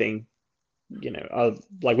and everything,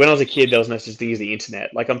 like when I was a kid, there was no such thing as the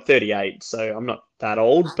internet. Like I'm 38, so I'm not that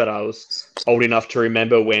old, but I was old enough to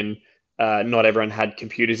remember when not everyone had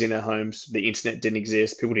computers in their homes. The internet didn't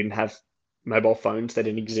exist. People didn't have mobile phones. They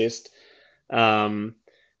didn't exist. Um,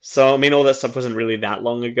 so I mean, all that stuff wasn't really that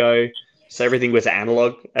long ago. So everything was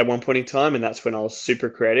analog at one point in time, and that's when I was super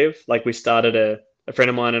creative. Like a friend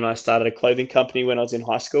of mine and I started a clothing company when I was in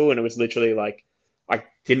high school, and it was literally like I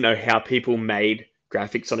didn't know how people made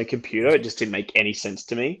graphics on a computer. It just didn't make any sense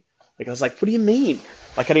to me. Like I was like, what do you mean?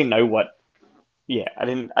 Like I didn't know what. Yeah, I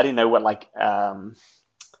didn't know what like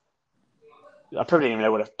I probably didn't even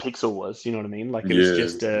know what a pixel was. You know what I mean? Like it was Yeah,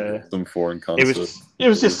 just some foreign it concept. was it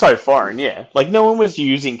was just so foreign. Yeah, like no one was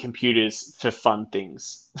using computers for fun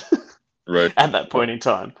things Right. at that point in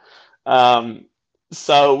time. Um,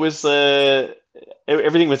 so it was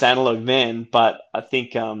everything was analog then, but I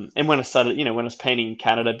think and when I started, when I was painting in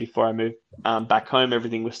Canada before I moved back home,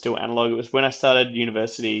 everything was still analog. It was when I started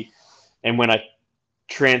university and when I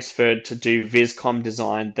transferred to do Viscom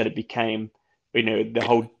design that it became, the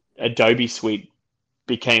whole Adobe suite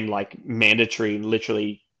became like mandatory in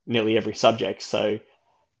literally nearly every subject. So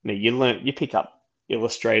you pick up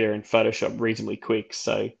Illustrator and Photoshop reasonably quick.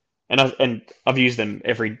 So I've used them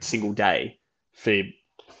every single day for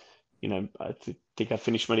think I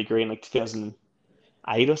finished my degree in like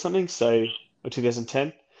 2008 or something. So or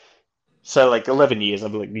 2010. So like 11 years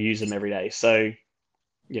I've like used them every day. So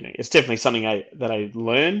it's definitely something that I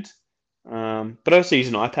learned. But I also use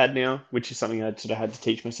an iPad now, which is something I sort of had to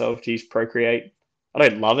teach myself to use Procreate. I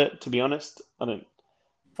don't love it, to be honest.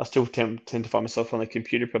 I still tend to find myself on the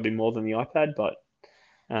computer probably more than the iPad, but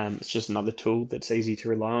it's just another tool that's easy to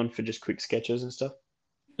rely on for just quick sketches and stuff.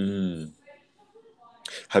 Mm.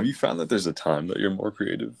 Have you found that there's a time that you're more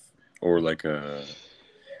creative, or like an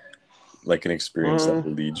experience that Uh,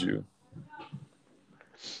 will lead you?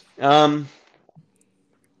 um,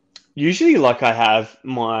 Usually, like I have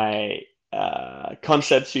my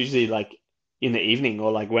concepts usually like in the evening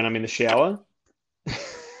or like when I'm in the shower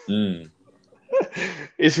Mm.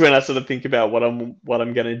 is when I sort of think about what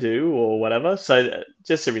I'm gonna do or whatever. So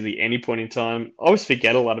just at really any point in time, I always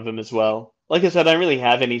forget a lot of them as well. Like I said, I don't really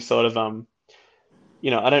have any sort of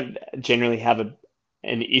I don't generally have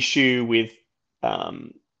an issue with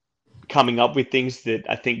um coming up with things that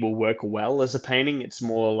I think will work well as a painting. It's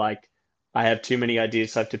more like I have too many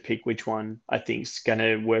ideas, so I have to pick which one I think's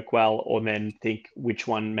gonna work well, or then think which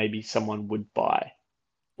one maybe someone would buy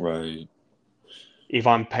Right. if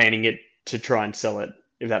I'm painting it to try and sell it,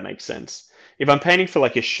 if that makes sense. If I'm painting for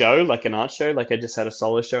like a show, like an art show, like I just had a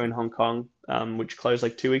solo show in Hong Kong, which closed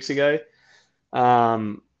like 2 weeks ago,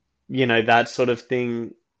 um, that sort of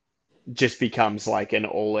thing just becomes like an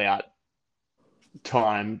all out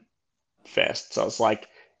time fest. So it's like,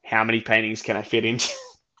 how many paintings can I fit into?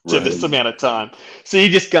 to this Right. amount of time. So you're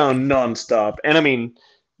just going non-stop. And I mean,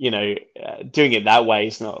 doing it that way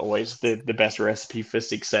is not always the best recipe for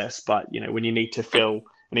success. But, when you need to fill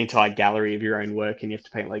an entire gallery of your own work and you have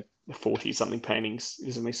to paint like 40 something paintings,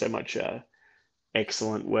 there's only so much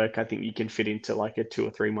excellent work I think you can fit into like a 2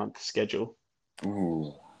 or 3 month schedule.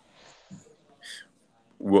 Ooh.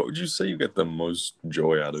 What would you say you get the most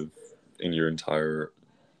joy out of in your entire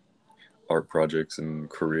art projects and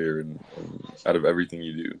career and out of everything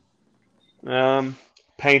you do? Um,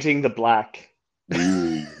 Painting the black.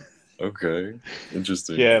 Really? Okay.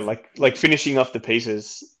 Interesting. Yeah, like finishing off the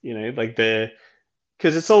pieces, like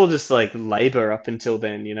because it's all just like labor up until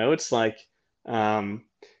then, it's like um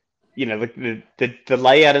like the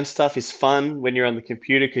layout and stuff is fun when you're on the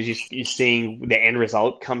computer because you're seeing the end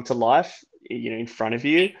result come to life, in front of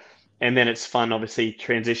you, and then it's fun obviously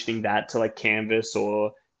transitioning that to like canvas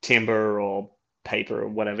or timber or paper or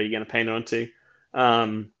whatever you're going to paint it onto.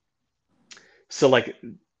 um so like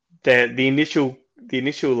the initial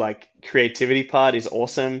like creativity part is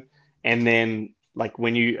awesome, and then like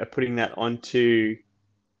when you're putting that onto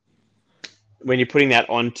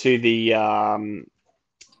the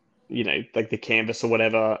like the canvas or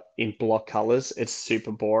whatever in block colors, it's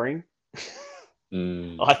super boring.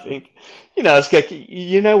 Mm, I think, it's like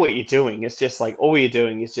you know what you're doing. It's just like all you're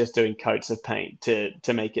doing is just doing coats of paint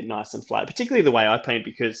to make it nice and flat. Particularly the way I paint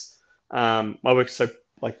because my work's so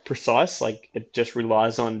like precise. Like it just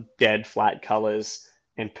relies on dead flat colors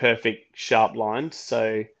and perfect sharp lines.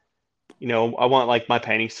 So I want like my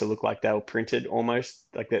paintings to look like they were printed almost,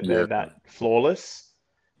 like that they're yeah. that flawless.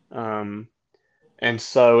 Um, and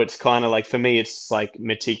so it's kind of like for me, it's like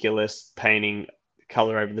meticulous painting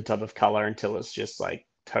color over the top of color until it's just like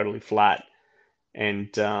totally flat.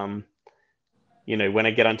 And when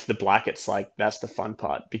I get onto the black, it's like that's the fun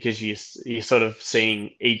part because you're sort of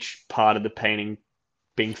seeing each part of the painting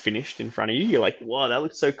being finished in front of you. You're like, wow, that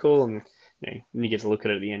looks so cool, and and you get to look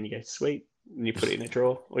at it at the end. You go, sweet, and you put it in a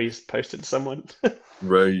drawer or you just post it to someone.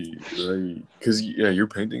 Right, right. Because yeah, your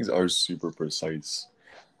paintings are super precise.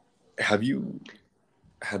 Have you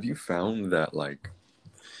have you found that like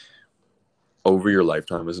over your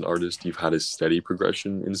lifetime as an artist, you've had a steady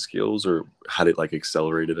progression in skills, or had it like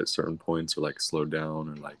accelerated at certain points, or like slowed down,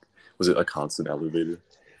 or like was it a constant elevator?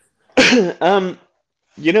 um,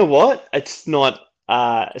 you know what? It's not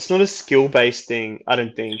a skill based thing. I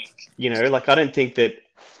don't think. Like I don't think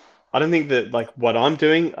that like what I'm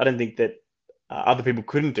doing. I don't think that other people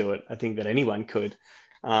couldn't do it. I think that anyone could.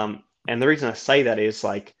 And the reason I say that is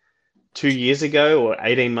like 2 years ago or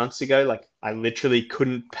 18 months ago, like I literally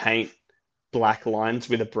couldn't paint black lines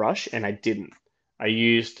with a brush, and I didn't. I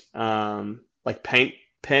used like paint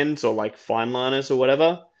pens or like fine liners or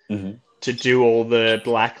whatever Hmm. to do all the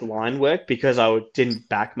black line work because didn't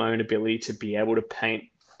back my own ability to be able to paint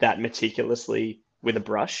that meticulously with a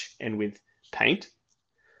brush and with paint.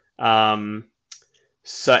 Um,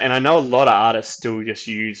 and I know a lot of artists still just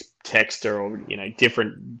use texture or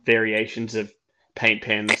different variations of paint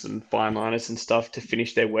pens and fine liners and stuff to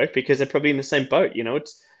finish their work because they're probably in the same boat.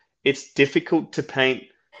 It's difficult to paint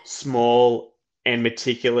small and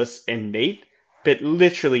meticulous and neat, but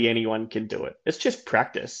literally anyone can do it. It's just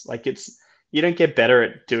practice. Like you don't get better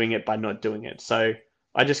at doing it by not doing it. So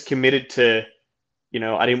I just committed to,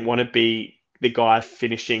 I didn't want to be the guy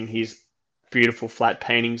finishing his beautiful flat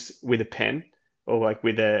paintings with a pen or like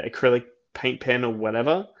with a acrylic paint pen or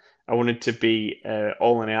whatever. I wanted to be an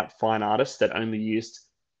all and out fine artist that only used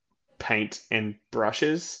paint and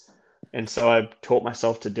brushes. And so I taught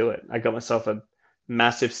myself to do it. I got myself a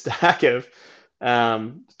massive stack of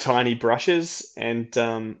tiny brushes and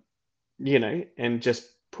just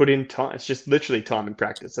put in time. It's just literally time and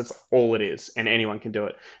practice. That's all it is. And anyone can do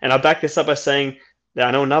it. And I back this up by saying that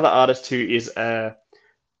I know another artist who is a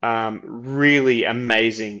really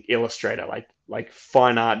amazing illustrator, like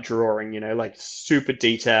fine art drawing, like super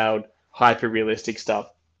detailed, hyper realistic stuff.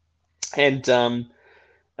 And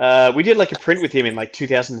we did like a print with him in like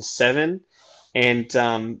 2007, and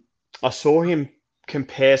I saw him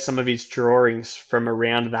compare some of his drawings from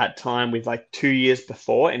around that time with like 2 years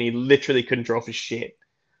before, and he literally couldn't draw for shit.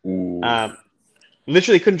 Ooh. Um,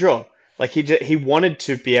 Literally couldn't draw. Like he wanted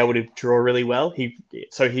to be able to draw really well. He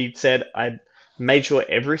said I made sure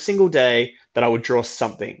every single day that I would draw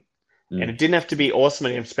something, and Mm, it didn't have to be awesome. I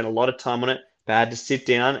didn't have to spend a lot of time on it, but I had to sit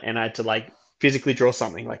down and I had to like physically draw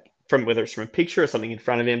something, like from whether it's from a picture or something in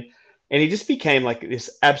front of him. And he just became like this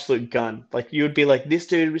absolute gun. Like you would be like, this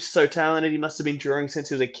dude was so talented. He must have been drawing since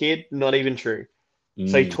he was a kid. Not even true.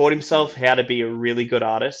 So he mm. taught himself how to be a really good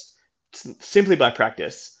artist simply by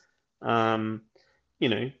practice. Um,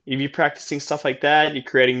 if you're practicing stuff like that, you're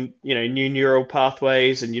creating, new neural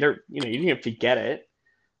pathways, and you don't forget it.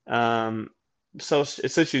 Um, so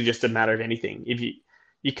it's literally just a matter of anything. If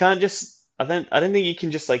you can't just, I don't think you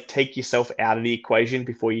can just like take yourself out of the equation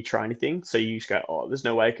before you try anything. So you just go, oh, there's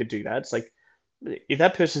no way I could do that. It's like if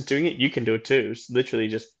that person's doing it, you can do it too. It's literally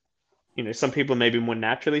just, some people may be more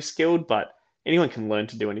naturally skilled, but anyone can learn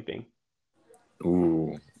to do anything.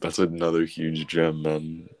 Ooh, that's another huge gem,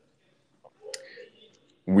 man.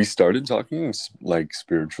 We started talking like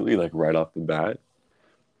spiritually, like right off the bat,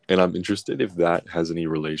 and I'm interested if that has any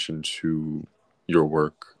relation to your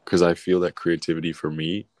work, because I feel that creativity for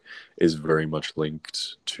me is very much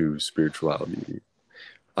linked to spirituality,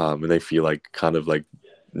 and they feel like kind of like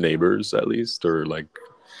neighbors at least, or like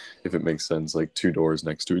if it makes sense, like two doors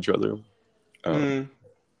next to each other. Um, Mm.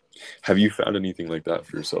 have you found anything like that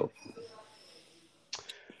for yourself?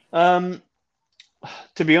 Um,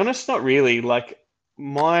 to be honest, not really. Like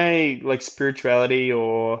my like spirituality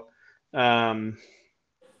or um,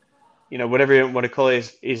 whatever you want to call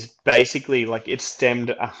it is basically like it stemmed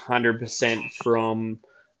 100% from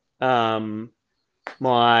um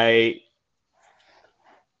my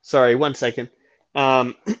sorry, 1 second.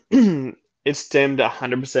 Um, it stemmed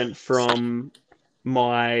 100% from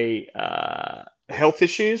my health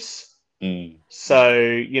issues. Mm.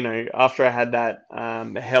 So, after I had that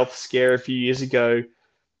health scare a few years ago,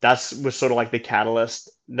 that's was sort of like the catalyst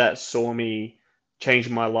that saw me change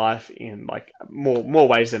my life in like more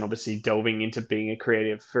ways than obviously delving into being a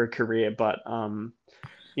creative for a career, but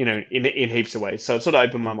in heaps of ways. So it sort of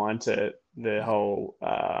opened my mind to the whole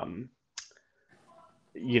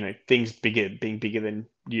things being bigger than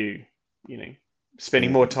you know,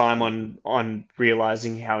 spending more time on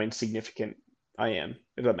realizing how insignificant I am,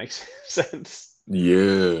 if that makes sense.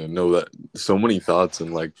 Yeah, no, that so many thoughts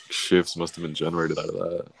and like shifts must have been generated out of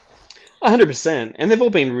that. 100%. And they've all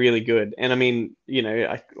been really good. And I mean,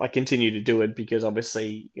 I continue to do it because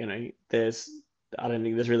obviously, I don't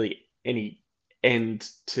think there's really any end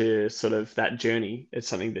to sort of that journey. It's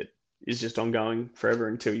something that is just ongoing forever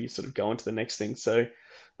until you sort of go on to the next thing. So,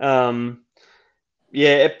 um,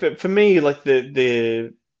 yeah, but for me, like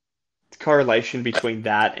the correlation between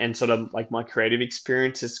that and sort of like my creative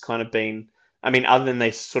experience has kind of been, I mean, other than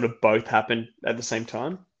they sort of both happen at the same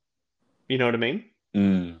time, you know what I mean?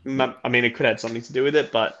 Mm. I mean, it could have something to do with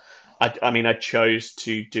it, but I mean, I chose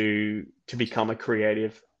to become a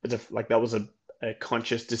creative. Like that was a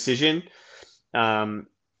conscious decision. Um,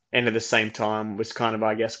 and at the same time was kind of,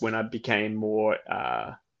 I guess, when I became more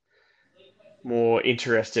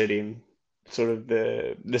interested in sort of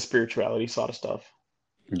the spirituality side of stuff.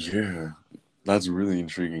 Yeah, that's really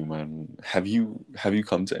intriguing, man. Have you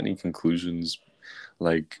come to any conclusions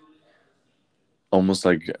like almost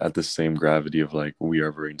like at the same gravity of like we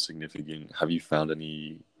are very insignificant? Have you found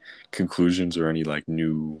any conclusions or any like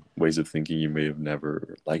new ways of thinking you may have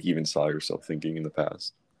never like even saw yourself thinking in the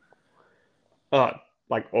past? Uh,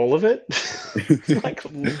 like all of it, like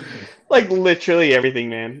like literally everything,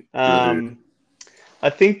 man. Right. I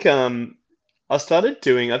think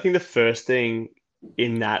I think the first thing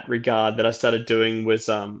in that regard that I started doing was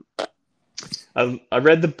I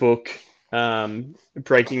read the book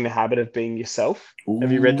Breaking the Habit of Being Yourself.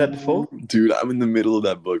 Have you read that Ooh, before? dude, I'm in the middle of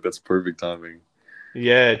that book. That's perfect timing.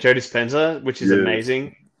 Yeah, Joe Dispenza, which is Yeah.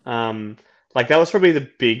 amazing. Like that was probably the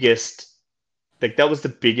biggest like that was the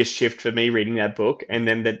biggest shift for me reading that book. And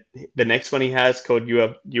then the next one he has called You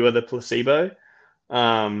Are the Placebo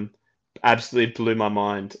um, absolutely blew my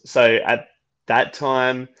mind. So at that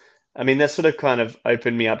time, I mean, that sort of kind of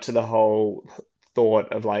opened me up to the whole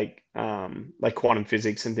thought of like quantum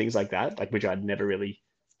physics and things like that, like which I'd never really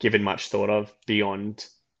given much thought of beyond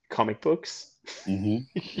comic books. Hmm.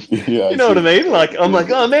 Yeah, You I know see what I what you're mean? saying. Like I'm like,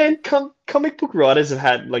 Yeah. oh man, comic book writers have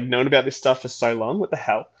had like known about this stuff for so long. What the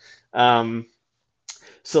hell? Um,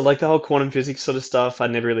 so like the whole quantum physics sort of stuff, I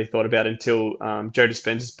never really thought about until Joe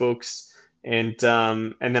Dispenza's books, and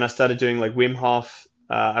then I started doing like Wim Hof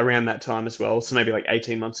around that time as well. So maybe like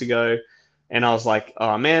 18 months ago, and I was like,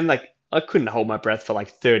 oh man, like I couldn't hold my breath for like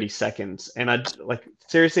 30 seconds, and I like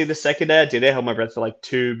seriously the second day I did it, held my breath for like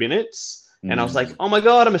 2 minutes, and I was like, Mm. oh my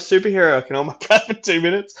god, I'm a superhero, I can hold my breath for 2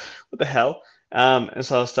 minutes. What the hell? And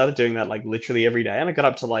so I started doing that like literally every day, and I got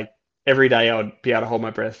up to like every day I would be able to hold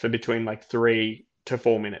my breath for between like 3 to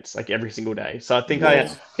 4 minutes, like every single day. So Whoa. I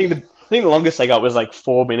think the longest I got was like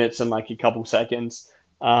 4 minutes and like a couple seconds.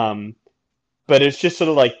 Um, but it's just sort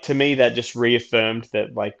of like to me that just reaffirmed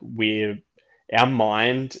that like our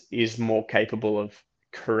mind is more capable of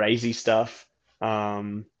crazy stuff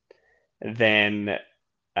than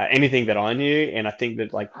anything that I knew, and I think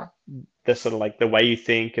that like the sort of like the way you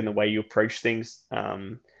think and the way you approach things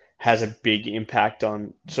has a big impact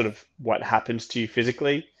on sort of what happens to you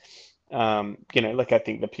physically. Like I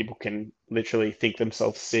think that people can literally think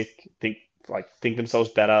themselves sick, think themselves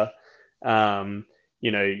better, um,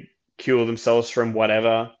 you know, cure themselves from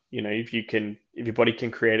whatever. If your body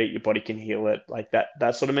can create it, your body can heal it, like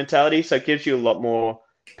that sort of mentality. So it gives you a lot more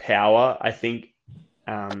power, I think,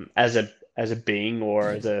 as a being or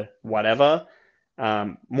as a whatever,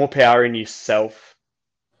 more power in yourself,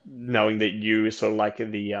 knowing that you is sort of like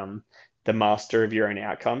the master of your own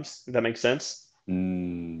outcomes. If that makes sense.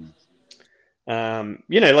 Mm,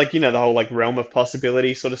 The whole like realm of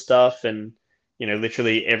possibility sort of stuff, and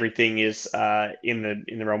literally everything is in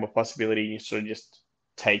the realm of possibility. You sort of just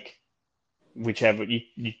take whichever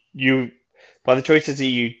you by the choices that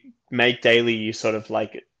you make daily, you sort of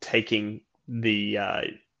like taking the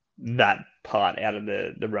that part out of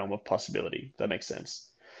the realm of possibility. If that makes sense.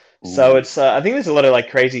 So ooh, it's I think there's a lot of like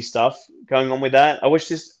crazy stuff going on with that. I watched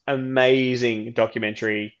this amazing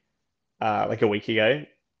documentary like a week ago,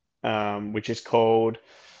 which is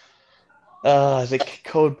it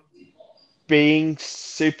called Being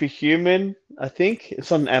Superhuman? I think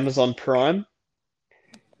it's on Amazon Prime,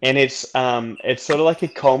 and it's sort of like a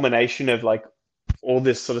culmination of like all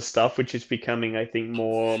this sort of stuff, which is becoming, I think,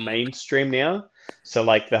 more mainstream now. So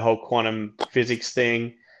like the whole quantum physics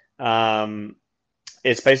thing, um,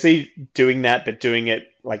 it's basically doing that, but doing it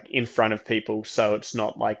like in front of people, so it's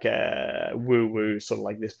not like a woo woo sort of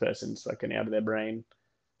like this person's fucking out of their brain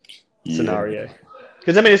yeah, scenario.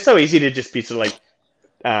 Because I mean, it's so easy to just be sort of like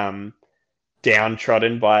um,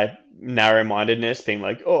 downtrodden by narrow-mindedness, being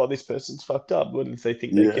like, "Oh, this person's fucked up." What if they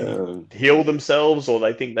think they can yeah, heal themselves, or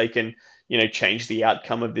they think they can, change the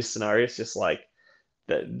outcome of this scenario? It's just like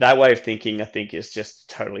that way of thinking. I think is just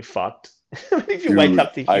totally fucked. If you wake dude.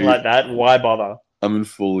 up thinking like that, why bother? I'm in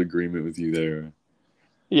full agreement with you there.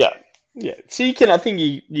 Yeah, yeah. So I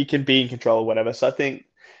think you can be in control of whatever. So I think,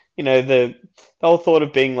 the whole thought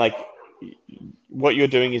of being like, what you're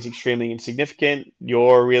doing is extremely insignificant.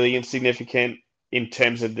 You're really insignificant in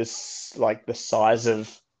terms of this, like the size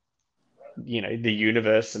of, the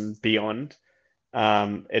universe and beyond.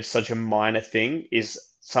 It's such a minor thing is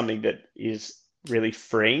something that is really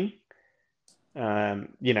freeing.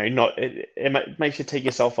 Not it makes you take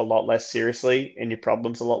yourself a lot less seriously and your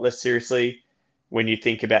problems a lot less seriously when you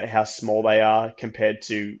think about how small they are compared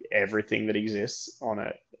to everything that exists on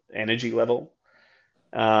a energy level.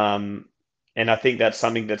 Um, and I think that's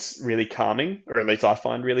something that's really calming, or at least I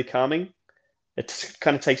find really calming. It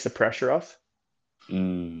kind of takes the pressure off.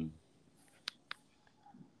 Mm,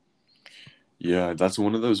 yeah, that's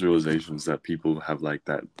one of those realizations that people have like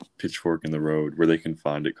that pitchfork in the road where they can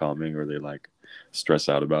find it calming or they like stress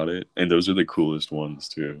out about it. And those are the coolest ones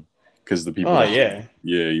too. Because the people Oh that, yeah,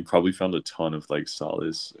 yeah, you probably found a ton of like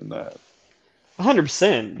solace in that.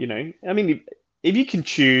 100%. I mean, if you can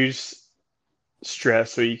choose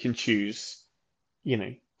stress or you can choose,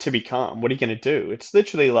 to be calm, what are you going to do? It's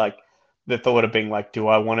literally like the thought of being like, do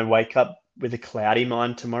I want to wake up with a cloudy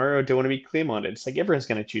mind tomorrow or do I want to be clear-minded? It's like everyone's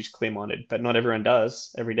going to choose clear-minded, but not everyone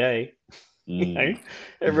does every day. You know, Mm.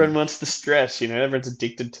 everyone wants the stress, everyone's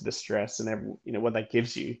addicted to the stress and what that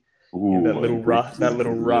gives you, that Ooh, little rush, that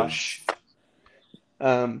little addicted. Yeah. rush.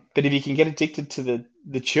 But if you can get addicted to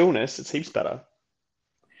the chillness, it's heaps better.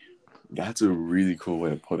 That's a really cool way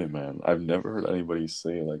to put it, man. I've never heard anybody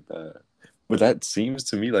say it like that. But that seems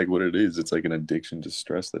to me like what it is. It's like an addiction to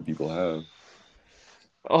stress that people have.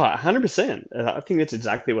 Oh, 100%. I think that's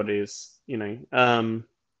exactly what it is,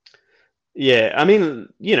 Yeah, I mean,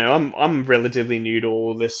 I'm relatively new to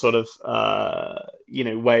all this sort of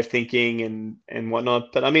way of thinking and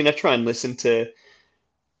whatnot. But I mean, I try and listen to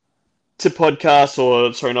podcasts,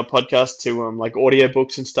 or sorry, not podcasts, to like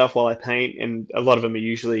audiobooks and stuff while I paint, and a lot of them are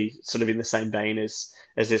usually sort of in the same vein as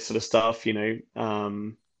this sort of stuff.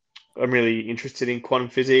 I'm really interested in quantum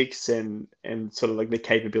physics and sort of like the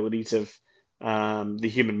capabilities of the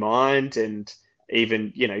human mind, and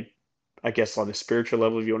even I guess on a spiritual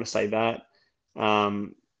level, if you want to say that.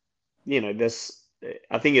 Um, this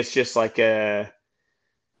I think it's just like I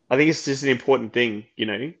think it's just an important thing.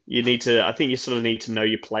 I think you sort of need to know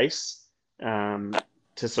your place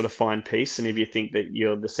to sort of find peace. And if you think that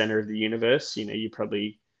you're the center of the universe, you're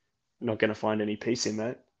probably not going to find any peace in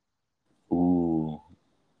that. Ooh,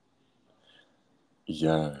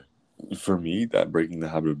 yeah. For me, that Breaking the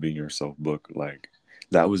Habit of Being Yourself book, like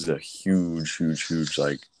that was a huge, huge, huge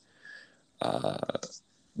like uh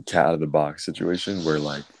cat out of the box situation where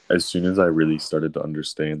like as soon as I really started to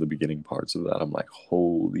understand the beginning parts of that, I'm like,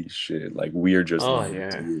 holy shit, like we are just Oh meant yeah,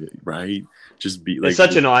 to, right? Just be it's like,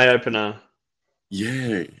 such an eye opener.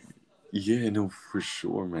 yeah, Yeah, no, for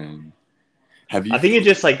sure, man. Have you I think it felt?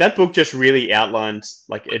 just like that book just really outlines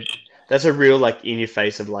like it. That's a real like in your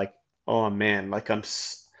face of like, oh man, like I'm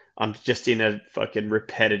just in a fucking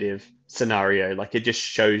repetitive scenario. Like it just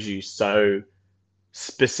shows you so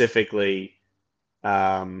specifically,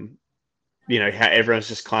 um, how everyone's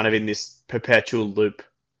just kind of in this perpetual loop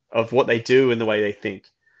of what they do and the way they think.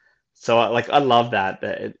 So I love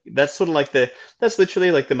that. That's sort of like that's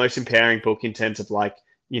literally like the most empowering book in terms of like,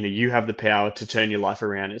 you have the power to turn your life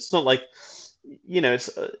around. It's not like, you know,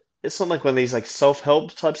 it's not like one of these like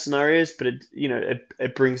self-help type scenarios, but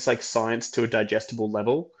it brings like science to a digestible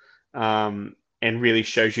level, and really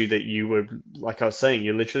shows you that you were, like I was saying,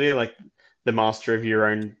 you're literally like the master of your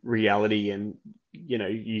own reality, and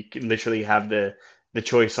you can literally have the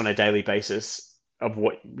choice on a daily basis of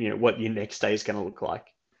what your next day is going to look like.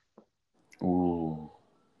 Ooh,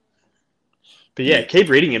 But yeah, yeah, keep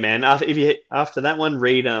reading it, man. After that one,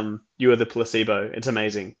 read You Are the Placebo. It's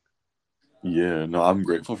amazing. yeah. No, I'm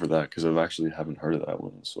grateful for that because I've actually haven't heard of that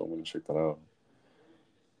one, so I'm gonna check that out.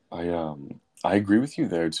 I agree with you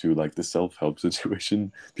there too. Like the self help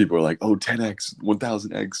situation, people are like, "Oh, 10x,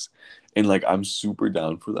 1000x," and like I'm super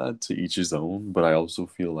down for that. To each his own. But I also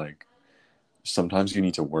feel like sometimes you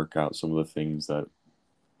need to work out some of the things that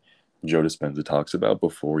Joe Dispenza talks about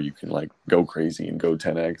before you can like go crazy and go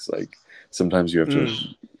 10x. Like sometimes you have to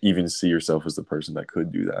Mm. even see yourself as the person that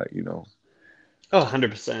could do that. Oh,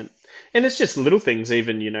 100%. And it's just little things,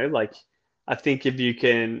 even, like I think if you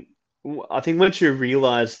can, I think once you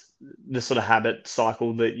realize the sort of habit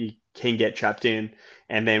cycle that you can get trapped in,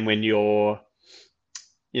 and then once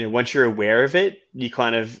you're aware of it, you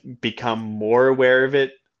kind of become more aware of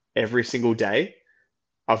it every single day.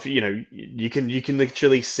 You can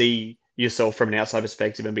literally see yourself from an outside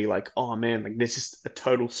perspective and be like, oh man, like this is a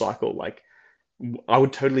total cycle. Like I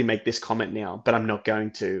would totally make this comment now, but I'm not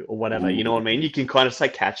going to, or whatever. You know what I mean? Ooh. You can kind of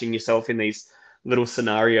start catching yourself in these little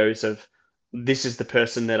scenarios of this is the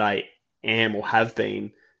person that I am or have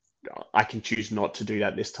been. I can choose not to do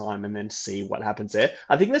that this time and then see what happens there.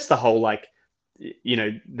 I think that's the whole like,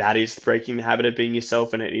 that is breaking the habit of being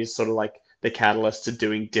yourself, and it is sort of like the catalyst to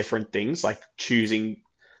doing different things, like choosing,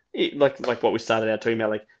 like what we started out talking about,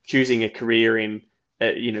 like choosing a career in,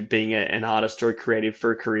 being an artist or a creative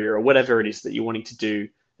for a career or whatever it is that you're wanting to do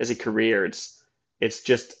as a career. It's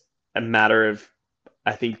just a matter of,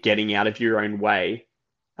 I think, getting out of your own way.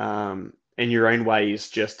 And your own way is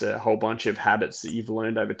just a whole bunch of habits that you've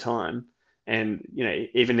learned over time. And,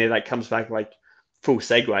 even if that comes back like full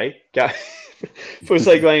segue, go full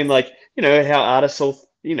segue, and like, how artists all,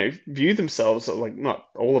 view themselves, like not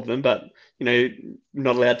all of them, but,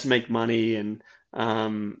 not allowed to make money, and,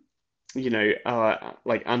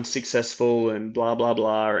 like unsuccessful and blah, blah,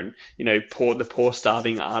 blah. And, the poor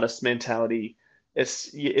starving artist mentality.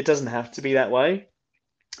 It doesn't have to be that way.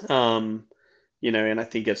 Um, and I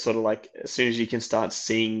think it's sort of like as soon as you can start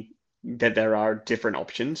seeing that there are different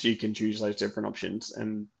options, you can choose those different options,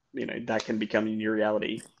 and that can become your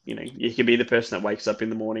reality. You can be the person that wakes up in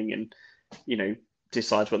the morning and you know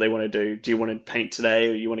decides what they want to do. Do you want to paint today,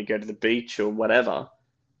 or you want to go to the beach, or whatever?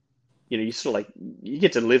 You sort of like you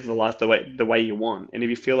get to live the life the way you want. And if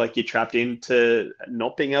you feel like you're trapped into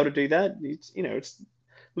not being able to do that, it's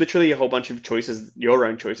literally a whole bunch of choices, your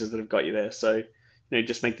own choices that have got you there. So,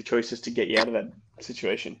 just make the choices to get you out of that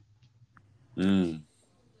situation. Mm,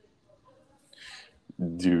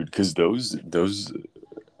 dude, because those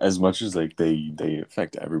as much as like they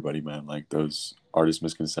affect everybody, man. Like those artist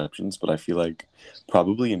misconceptions, but I feel like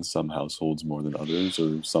probably in some households more than others,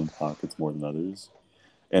 or some pockets more than others.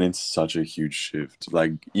 And it's such a huge shift.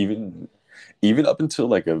 Like even up until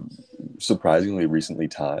like a surprisingly recently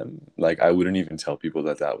time, like I wouldn't even tell people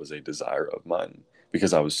that that was a desire of mine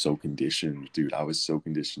because I was so conditioned, dude. I was so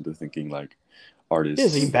conditioned to thinking like Yeah,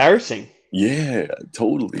 it's artists. embarrassing, Yeah,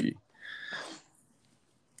 totally.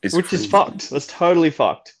 It's which is crazy. fucked. That's totally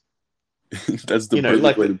fucked. That's the perfect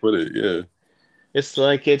Like way to put it. Yeah. it's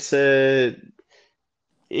like it's a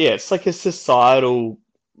yeah, it's like a societal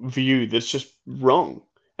view that's just wrong.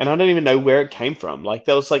 And I don't even know where it came from. Like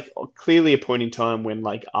there was like clearly a point in time when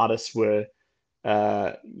like artists were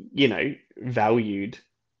uh valued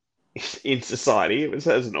in society. It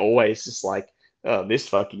wasn't always just like, oh, this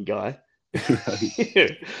fucking guy. Right.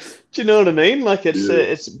 Do you know what I mean? Like Yeah.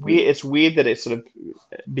 it's weird. It's weird that it sort of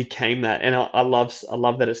became that, and I love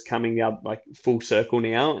that it's coming up like full circle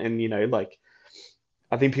now. And like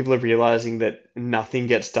I think people are realizing that nothing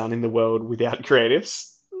gets done in the world without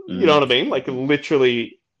creatives. You know Mm. what I mean? Like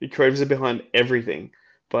literally, the creatives are behind everything,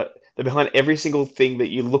 but they're behind every single thing that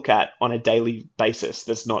you look at on a daily basis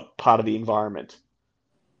that's not part of the environment.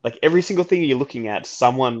 Like every single thing you're looking at,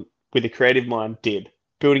 someone. with a creative mind did.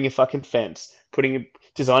 Building a fucking fence,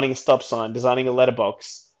 designing a stop sign, designing a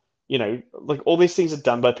letterbox. Like all these things are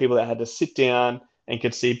done by people that had to sit down and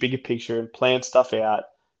could see a bigger picture and plan stuff out.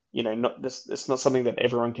 Not this. It's not something that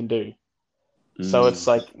everyone can do. So it's Mm,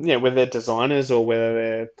 like, whether they're designers or whether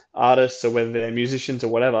they're artists or whether they're musicians or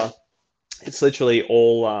whatever, it's literally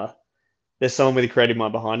all there's someone with a creative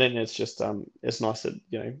mind behind it, and it's nice that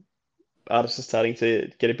artists are starting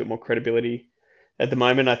to get a bit more credibility. At the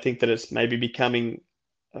moment, I think that it's maybe becoming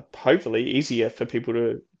hopefully easier for people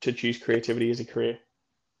to choose creativity as a career.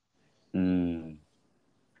 mm.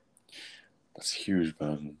 That's huge,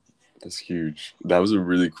 man. That's huge. That was a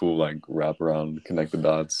really cool like wrap around, connect the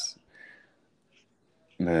dots,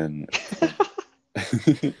 man.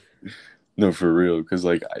 No, for real, because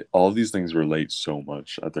like all these things relate so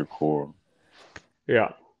much at their core.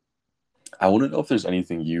 Yeah. I want to know if there's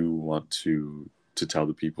anything you want to tell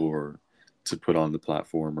the people or to put on the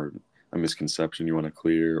platform or a misconception you want to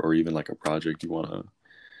clear or even like a project you want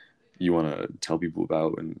to tell people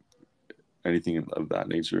about and anything of that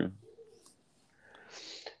nature.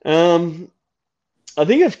 Um, I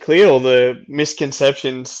think I've cleared all the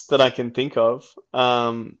misconceptions that I can think of.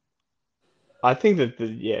 I think that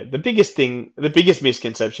the biggest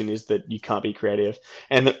misconception is that you can't be creative,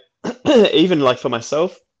 and that even like for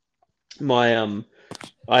myself, my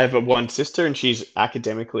I have a one sister and she's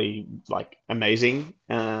academically like amazing.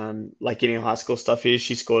 Like getting her high school stuff is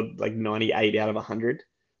she scored like 98 out of 100,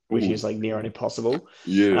 which Ooh, is like near on impossible.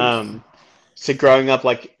 yeah. Um, so growing up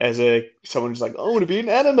like as a someone who's like, I want to be an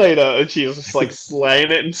animator, and she was just like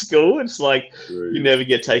slaying it in school. It's like you Right, never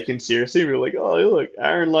get taken seriously. We're like, oh look,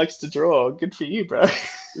 Aaron likes to draw. Good for you, bro.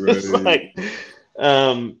 It's right. like,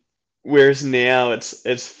 um, whereas now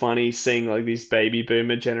it's funny seeing like this baby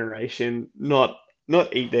boomer generation not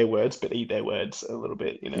eat their words, but eat their words a little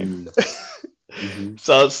bit. Mm, hmm.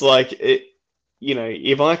 So it's like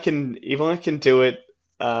if I can do it,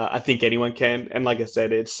 I think anyone can. And like I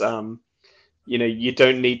said, it's you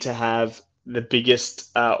don't need to have the biggest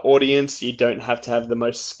audience. You don't have to have the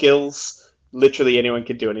most skills. Literally anyone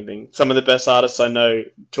can do anything. Some of the best artists I know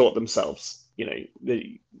taught themselves. You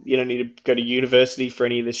don't need to go to university for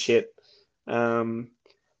any of this shit. Um,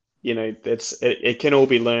 it can all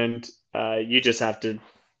be learned. You just have to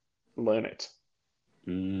learn it.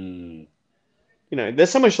 Mm, There's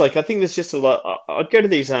so much like I think there's just a lot. I'd go to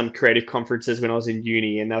these creative conferences when I was in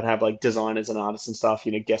uni, and they'd have like designers and artists and stuff.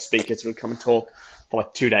 Guest speakers would come and talk for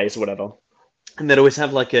like 2 days or whatever, and they'd always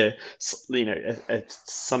have like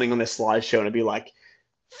something on their slideshow, and it'd be like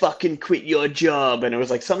 "fucking quit your job," and it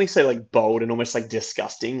was like something so like bold and almost like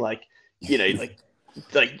disgusting, like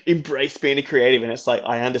like embrace being a creative. And it's like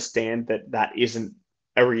I understand that that isn't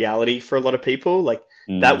a reality for a lot of people. Like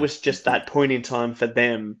that mm, was just that point in time for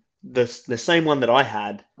them, the same one that I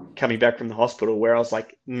had coming back from the hospital, where I was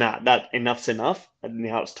like, nah, that enough's enough, and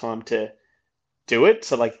now it's time to do it.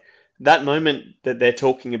 So like that moment that they're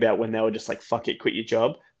talking about when they were just like fuck it, quit your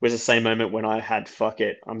job, was the same moment when I had fuck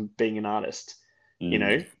it, I'm being an artist.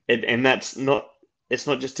 mm, And that's not, it's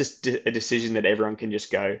not just a decision that everyone can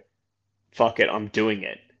just go fuck it, I'm doing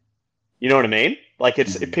it. You know what I mean? Like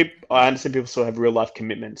it's if mm. people, I understand people still have real life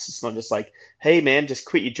commitments. It's not just like, hey man, just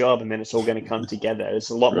quit your job and then it's all going to come together.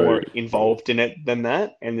 There's a lot more Right. involved in it than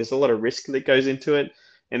that, and there's a lot of risk that goes into it,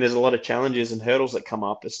 and there's a lot of challenges and hurdles that come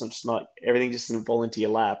up. It's not just not everything just doesn't fall into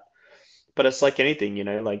your lap. But it's like anything,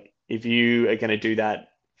 like if you are going to do that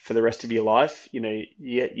for the rest of your life,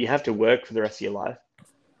 you have to work for the rest of your life.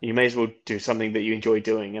 You may as well do something that you enjoy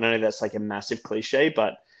doing. And I know that's like a massive cliche,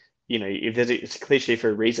 but if it's a cliche for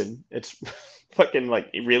a reason. It's fucking like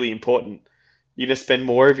really important. You just spend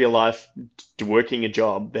more of your life working a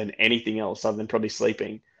job than anything else other than probably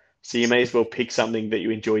sleeping. So you may as well pick something that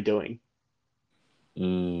you enjoy doing.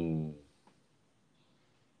 Mm.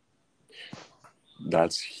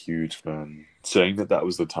 That's huge, man. Saying that that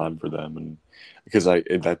was the time for them, and because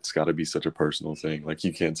that's got to be such a personal thing. Like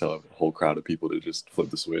you can't tell a whole crowd of people to just flip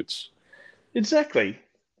the switch. Exactly.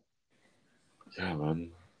 Yeah,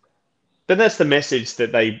 man. But that's the message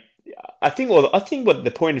that they, I think what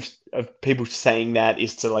the point of people saying that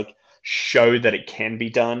is to like show that it can be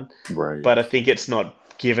done. Right. But I think it's not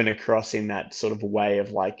given across in that sort of way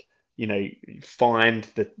of like, you know, find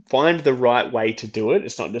the right way to do it.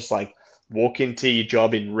 It's not just like walk into your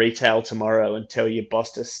job in retail tomorrow and tell your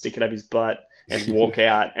boss to stick it up his butt and walk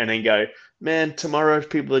out and then go, man, tomorrow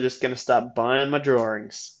people are just going to start buying my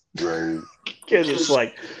drawings. Right. Because it's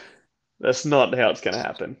like, that's not how it's going to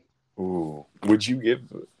happen. Ooh. Would you give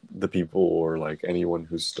the people or like anyone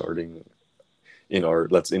who's starting in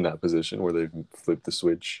art that's in that position where they've flipped the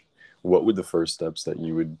switch, what would the first steps that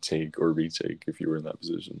you would take or retake if you were in that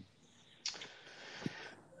position?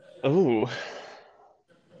 Oh,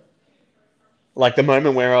 like the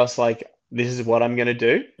moment where I was like, this is what I'm gonna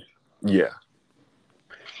do. Yeah.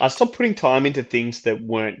 I stopped putting time into things that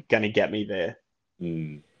weren't gonna get me there.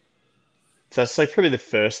 Mm, So that's like probably the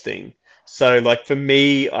first thing. So like for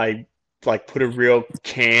me, I like put a real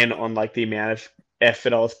can on like the amount of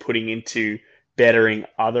effort I was putting into bettering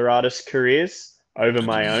other artists' careers over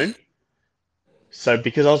my own. So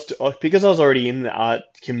because I was already in the art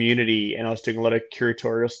community and I was doing a lot of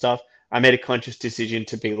curatorial stuff, I made a conscious decision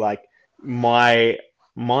to be like my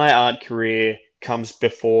my art career comes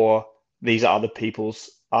before these other people's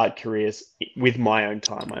art careers with my own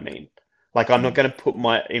time, I mean. Like I'm not mm, going to put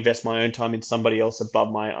my invest my own time in somebody else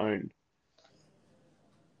above my own.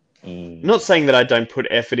 I'm not mm, saying that I don't put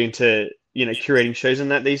effort into, curating shows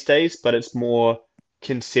and that these days, but it's more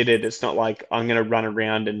considered. It's not like I'm going to run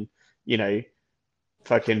around and, you know,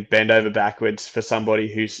 fucking bend over backwards for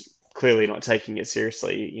somebody who's clearly not taking it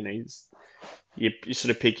seriously. You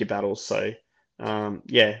sort of pick your battles. So,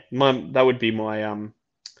 yeah, that would be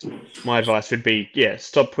my advice would be, yeah,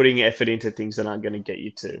 stop putting effort into things that aren't going to get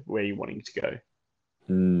you to where you're wanting to go.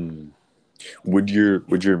 mm. Would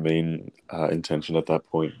your main intention at that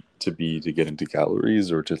point to be to get into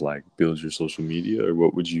galleries or to like build your social media, or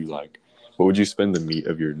what would you like? What would you spend the meat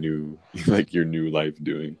of your new like your new life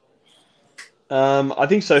doing? I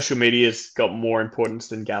think social media's got more importance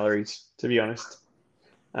than galleries, to be honest.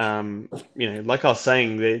 Like I was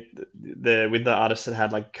saying, the with the artists that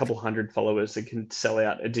had like a couple hundred followers that can sell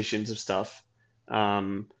out editions of stuff.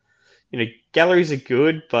 Um, Galleries are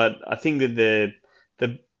good, but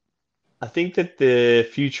the I think that the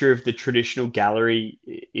future of the traditional gallery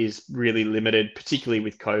is really limited, particularly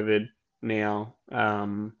with COVID now.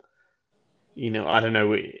 I don't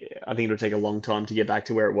know. I think it'll take a long time to get back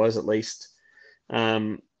to where it was, at least.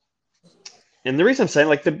 Um, and the reason I'm saying,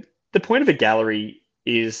 like, the point of a gallery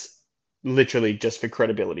is literally just for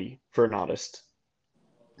credibility for an artist.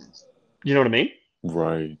 You know what I mean?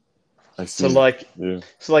 Right. I So see. like, Yeah.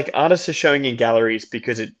 so like artists are showing in galleries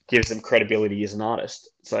because it gives them credibility as an artist.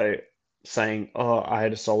 So saying, "Oh, I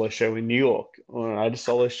had a solo show in New York, or I had a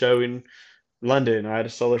solo show in London, or I had a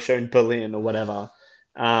solo show in Berlin, or whatever,"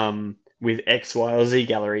 with X, Y, or Z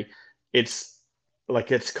gallery. It's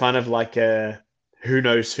it's kind of like a who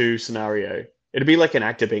knows who scenario. It'd be like an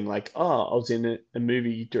actor being like, "Oh, I was in a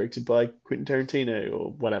movie directed by Quentin Tarantino,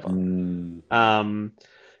 or whatever." Mm, Um,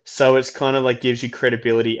 so it's kind of like gives you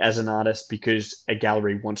credibility as an artist because a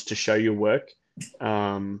gallery wants to show your work.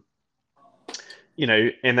 Um,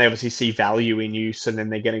 and they obviously see value in you, so then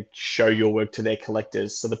they're going to show your work to their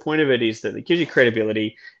collectors. So the point of it is that it gives you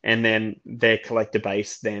credibility, and then their collector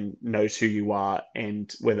base then knows who you are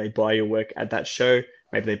and where they buy your work at that show.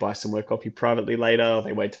 Maybe they buy some work off you privately later, or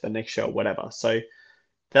they wait to the next show, or whatever. So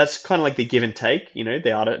that's kind of like the give and take.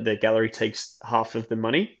 The gallery takes half of the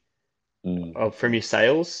money mm, from your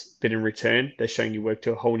sales, but in return, they're showing your work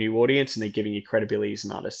to a whole new audience and they're giving you credibility as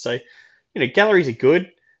an artist. So, galleries are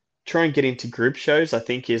good. Try and get into group shows, I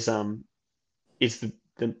think is the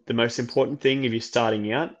most important thing if you're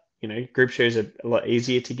starting out. Group shows are a lot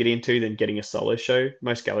easier to get into than getting a solo show.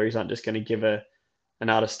 Most galleries aren't just going to give an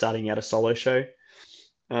artist starting out a solo show.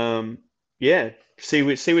 Um, yeah, see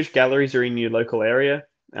which galleries are in your local area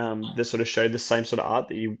that sort of show the same sort of art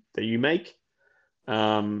that you make,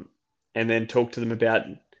 um, and then talk to them about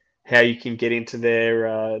how you can get into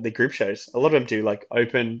their group shows. A lot of them do like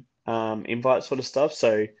open invite sort of stuff,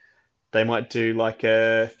 so they might do like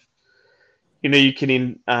you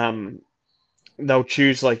can they'll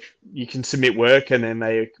choose like you can submit work and then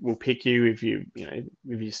they will pick you if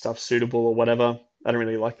your stuff's suitable or whatever. I don't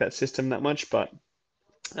really like that system that much, but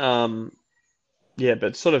um, yeah,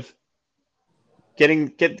 but sort of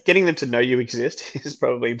getting them to know you exist is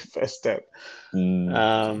probably the first step. mm,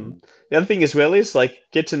 Um, the other thing as well is like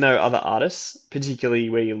get to know other artists, particularly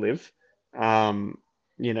where you live.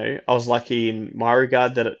 I was lucky in my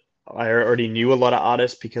regard that I already knew a lot of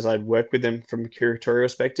artists because I'd worked with them from a curatorial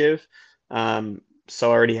perspective.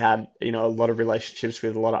 So I already had, a lot of relationships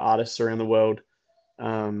with a lot of artists around the world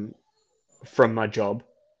um, from my job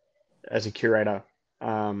as a curator.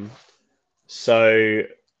 Um, so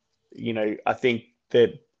I think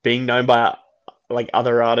that being known by like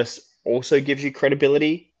other artists also gives you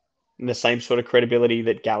credibility, and the same sort of credibility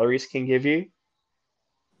that galleries can give you.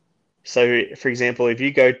 So, for example, if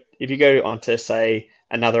you go onto say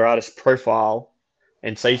another artist profile,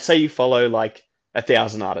 and say you follow like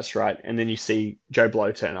 1,000 artists, right, and then you see Joe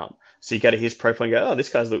Blow turn up, so you go to his profile and go, oh, this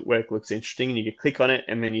guy's work looks interesting, and you click on it,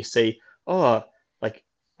 and then you see, oh, like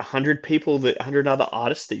 100 people 100 other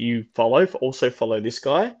artists that you follow also follow this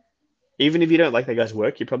guy. Even if you don't like that guy's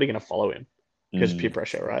work, you're probably going to follow him. because peer Mm.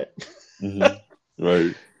 pressure, right? Hmm.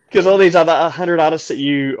 Right. Because all these other 100 artists that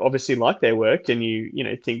you obviously like their work and you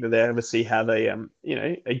think that they obviously have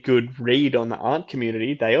a good read on the art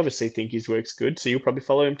community, they obviously think his work's good, so you'll probably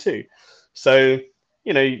follow him too. So,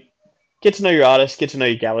 you know, get to know your artists, get to know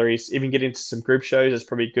your galleries, even get into some group shows is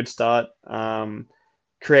probably a good start.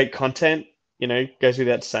 Create content, goes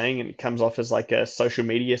without saying, and it comes off as like a social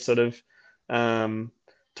media sort of um,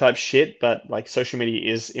 type shit, but like social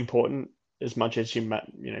media is important as much as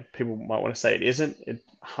people might want to say it isn't. It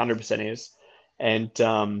 100% is, and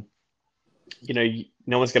no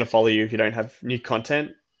one's going to follow you if you don't have new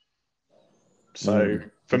content. So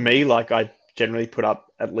Mm. for me, like I generally put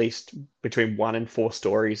up at least between 1 and 4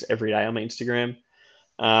 stories every day on my Instagram.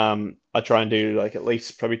 I try and do like at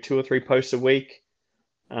least probably 2 or 3 posts a week.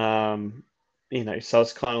 Um, so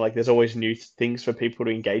it's kind of like there's always new things for people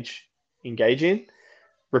to engage in.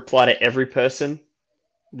 Reply to every person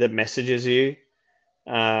that messages you.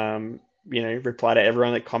 Reply to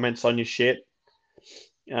everyone that comments on your shit.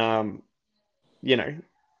 Um, you know,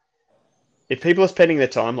 if people are spending their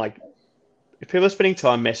time, like if people are spending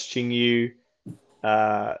time messaging you,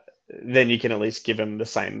 uh, then you can at least give them the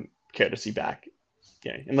same courtesy back.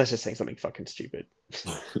 Unless they're saying something fucking stupid.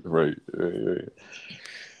 Right. Right. Right.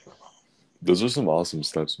 Those are some awesome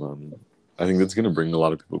steps, man. I think that's gonna bring a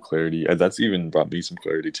lot of people clarity, and that's even brought me some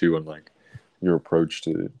clarity too on like your approach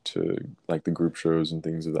to like the group shows and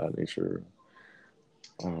things of that nature.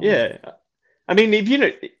 Um, Yeah, I mean, if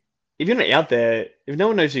you're not out there, if no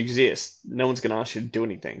one knows you exist, no one's gonna ask you to do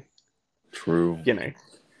anything. True. You know.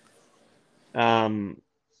 Um,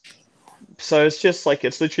 so it's just like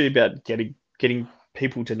it's literally about getting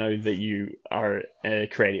people to know that you are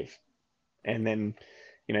creative, and then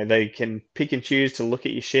they can pick and choose to look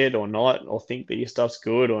at your shit or not, or think that your stuff's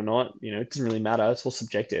good or not. It doesn't really matter. It's all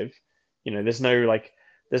subjective. There's no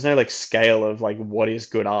like scale of like what is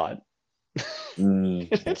good art. Mm,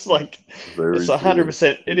 It's like it's very a hundred true.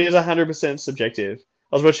 percent. It is 100% subjective.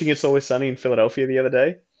 I was watching It's Always Sunny in Philadelphia the other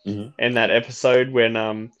day, Hmm. and that episode when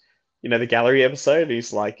the gallery episode,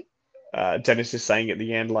 he's like, Dennis is saying at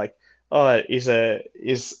the end like, oh, is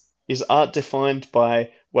art defined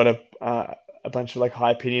by what a bunch of like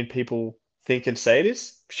high opinion people think and say it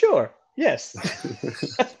is? Sure, yes.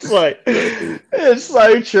 It's like Right. it's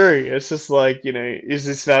so true. It's just like, is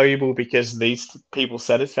this valuable because these people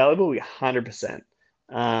said it's valuable? 100%.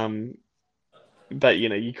 Um, but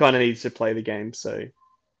you kind of need to play the game, so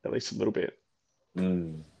at least a little bit.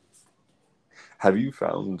 Mm. Have you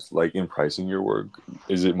found like in pricing your work,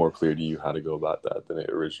 is it more clear to you how to go about that than it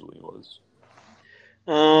originally was?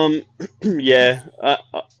 Um, yeah,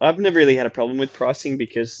 I've never really had a problem with pricing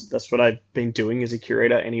because that's what I've been doing as a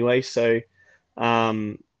curator anyway. So,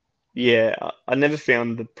 um, yeah, I never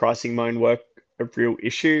found the pricing my own work a real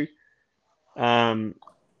issue. Um,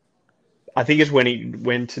 I think it's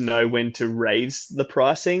when to know when to raise the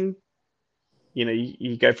pricing.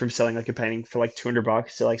 You go from selling like a painting for like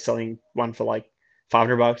 $200 to like selling one for like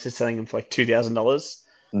 $500 to selling them for like $2,000.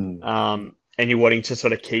 Mm. And you're wanting to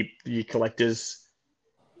sort of keep your collectors,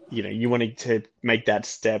 you wanting to make that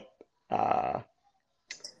step. Uh,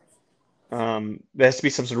 there has to be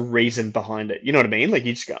some sort of reason behind it. You know what I mean? Like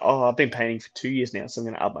you just go, oh, I've been painting for 2 years now, so I'm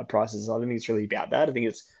going to up my prices. I don't think it's really about that. I think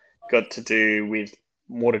it's got to do with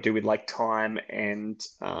more to do with like time and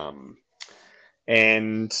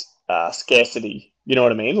scarcity. You know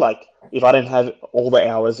what I mean? Like if I don't have all the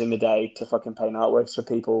hours in the day to fucking paint artworks for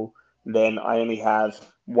people, then I only have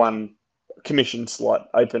one commission slot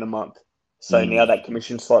open a month. So now Mm. that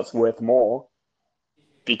commission slot's worth more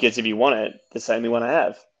because if you want it, it's the only one I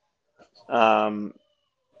have. Um,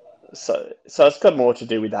 so it's got more to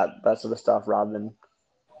do with that sort of stuff rather than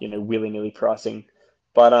willy nilly pricing.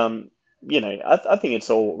 But I think it's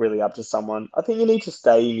all really up to someone. I think you need to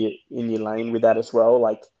stay in your lane with that as well.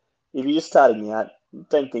 Like if you're just starting out,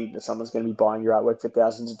 don't think that someone's going to be buying your artwork for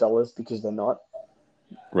thousands of dollars because they're not.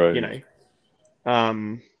 You Right. know,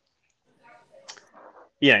 um,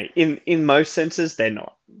 in most senses they're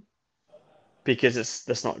not because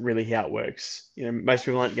that's not really how it works. Most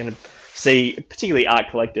people aren't going to see, particularly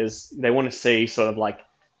art collectors. They want to see sort of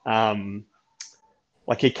um,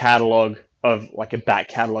 like a catalog of like a back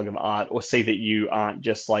catalog of art, or see that you aren't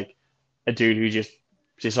just like a dude who just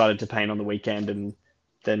decided to paint on the weekend and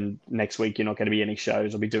then next week you're not going to be any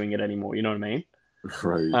shows or be doing it anymore. You know what I mean?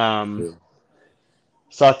 Right. Um, Yeah.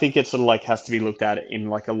 so I think it sort of like has to be looked at in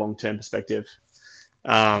like a long term perspective.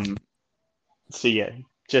 Um, so yeah,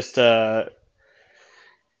 just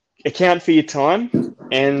account for your time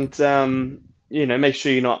and make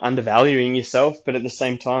sure you're not undervaluing yourself, but at the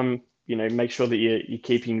same time, make sure that you're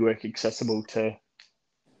keeping your work accessible to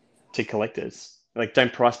to collectors. Like,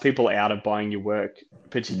 don't price people out of buying your work,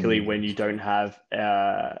 particularly when Mm. you don't have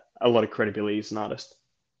a lot of credibility as an artist.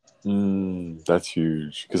 That's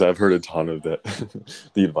huge because I've heard a ton of that.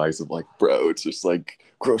 The advice of like, bro, it's just like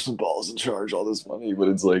grow some balls and charge all this money, but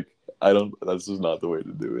it's like I don't. That's just not the way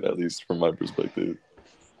to do it, at least from my perspective.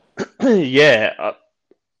 Yeah,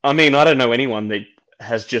 I mean, I don't know anyone that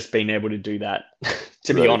has just been able to do that,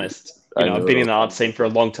 to be Right. honest. I I've been in know. the art scene for a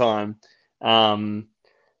long time. Um,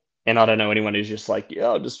 and I don't know anyone who's just like, yeah,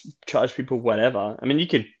 I'll just charge people whatever. I mean, you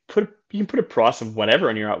can put a price of whatever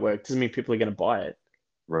on your artwork. Doesn't mean people are going to buy it.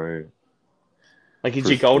 Right. Like, is For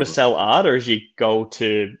your goal to sure. sell art, or is your goal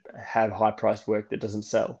to have high priced work that doesn't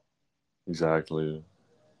sell? Exactly.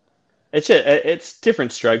 It's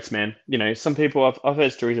different strokes, man. Some people I've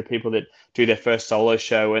heard stories of people that do their first solo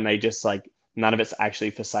show and they just like none of it's actually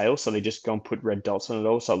for sale, so they just go and put red dots on it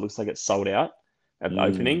all, so it looks like it's sold out at the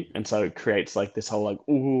opening, Mm, and so it creates like this whole like,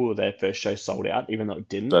 ooh, their first show sold out, even though it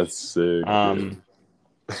didn't. that's sick, Um,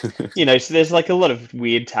 dude. so there's like a lot of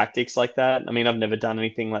weird tactics like that. I mean, I've never done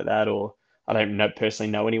anything like that, or I don't know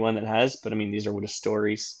personally know anyone that has, but I mean, these are all just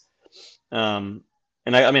stories. Um,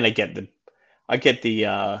 and I mean, I get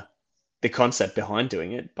the concept behind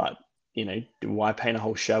doing it, but why paint a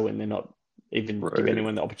whole show and then not even give Right.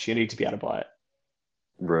 anyone the opportunity to be able to buy it?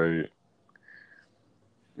 Right.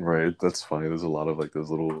 Right. That's funny. There's a lot of like those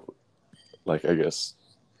little, like I guess,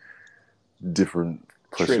 different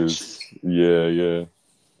pushes. Tricks. Yeah. Yeah.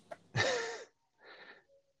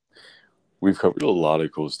 We've covered a lot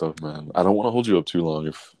of cool stuff, man. I don't want to hold you up too long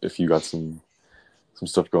if you got some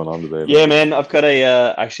stuff going on today, Yeah, man. man, I've got a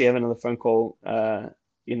actually have another phone call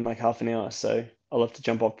in like half an hour, so I'll have to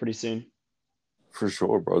jump off pretty soon. For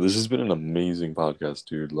sure, bro. This has been an amazing podcast,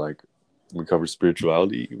 dude. Like, we covered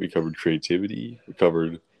spirituality, we covered creativity, we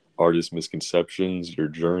covered artist misconceptions, your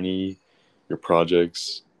journey, your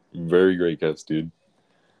projects. Very great guest, dude.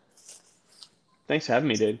 Thanks for having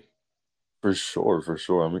me, dude. For sure, for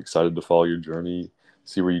sure. I'm excited to follow your journey,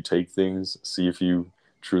 see where you take things, see if you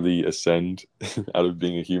truly ascend out of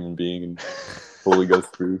being a human being and fully go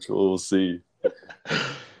spiritual. We'll see.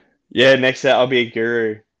 Yeah, next I'll be a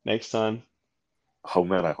guru next time. Oh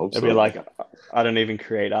man, I hope It'll be so, man. like I don't even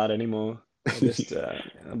create art anymore. I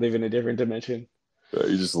live in a different dimension.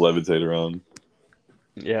 You just levitate around.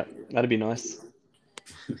 Yeah, that'd be nice.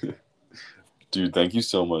 Dude, thank you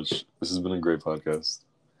so much. This has been a great podcast.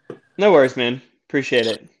 No worries, man. Appreciate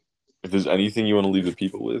it. If there's anything you want to leave the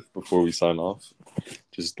people with before we sign off,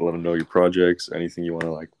 just let them know your projects, anything you want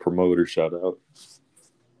to like promote or shout out.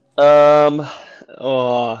 Um,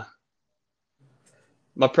 oh,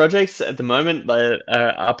 my projects at the moment are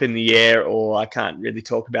up in the air, or I can't really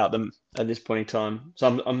talk about them at this point in time.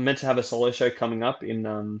 So I'm meant to have a solo show coming up in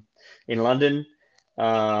London,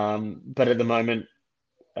 but at the moment,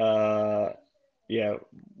 uh, yeah,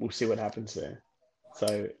 we'll see what happens there.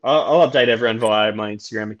 So I'll update everyone via my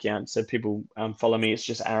Instagram account, so people follow me. It's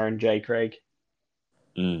just Aaron J Craig.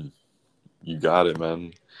 Mm, you got it,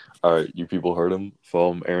 man. All right, you people heard him.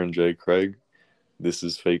 Follow him, Aaron J. Craig. This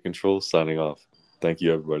is Fake Control signing off. Thank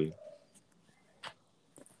you, everybody.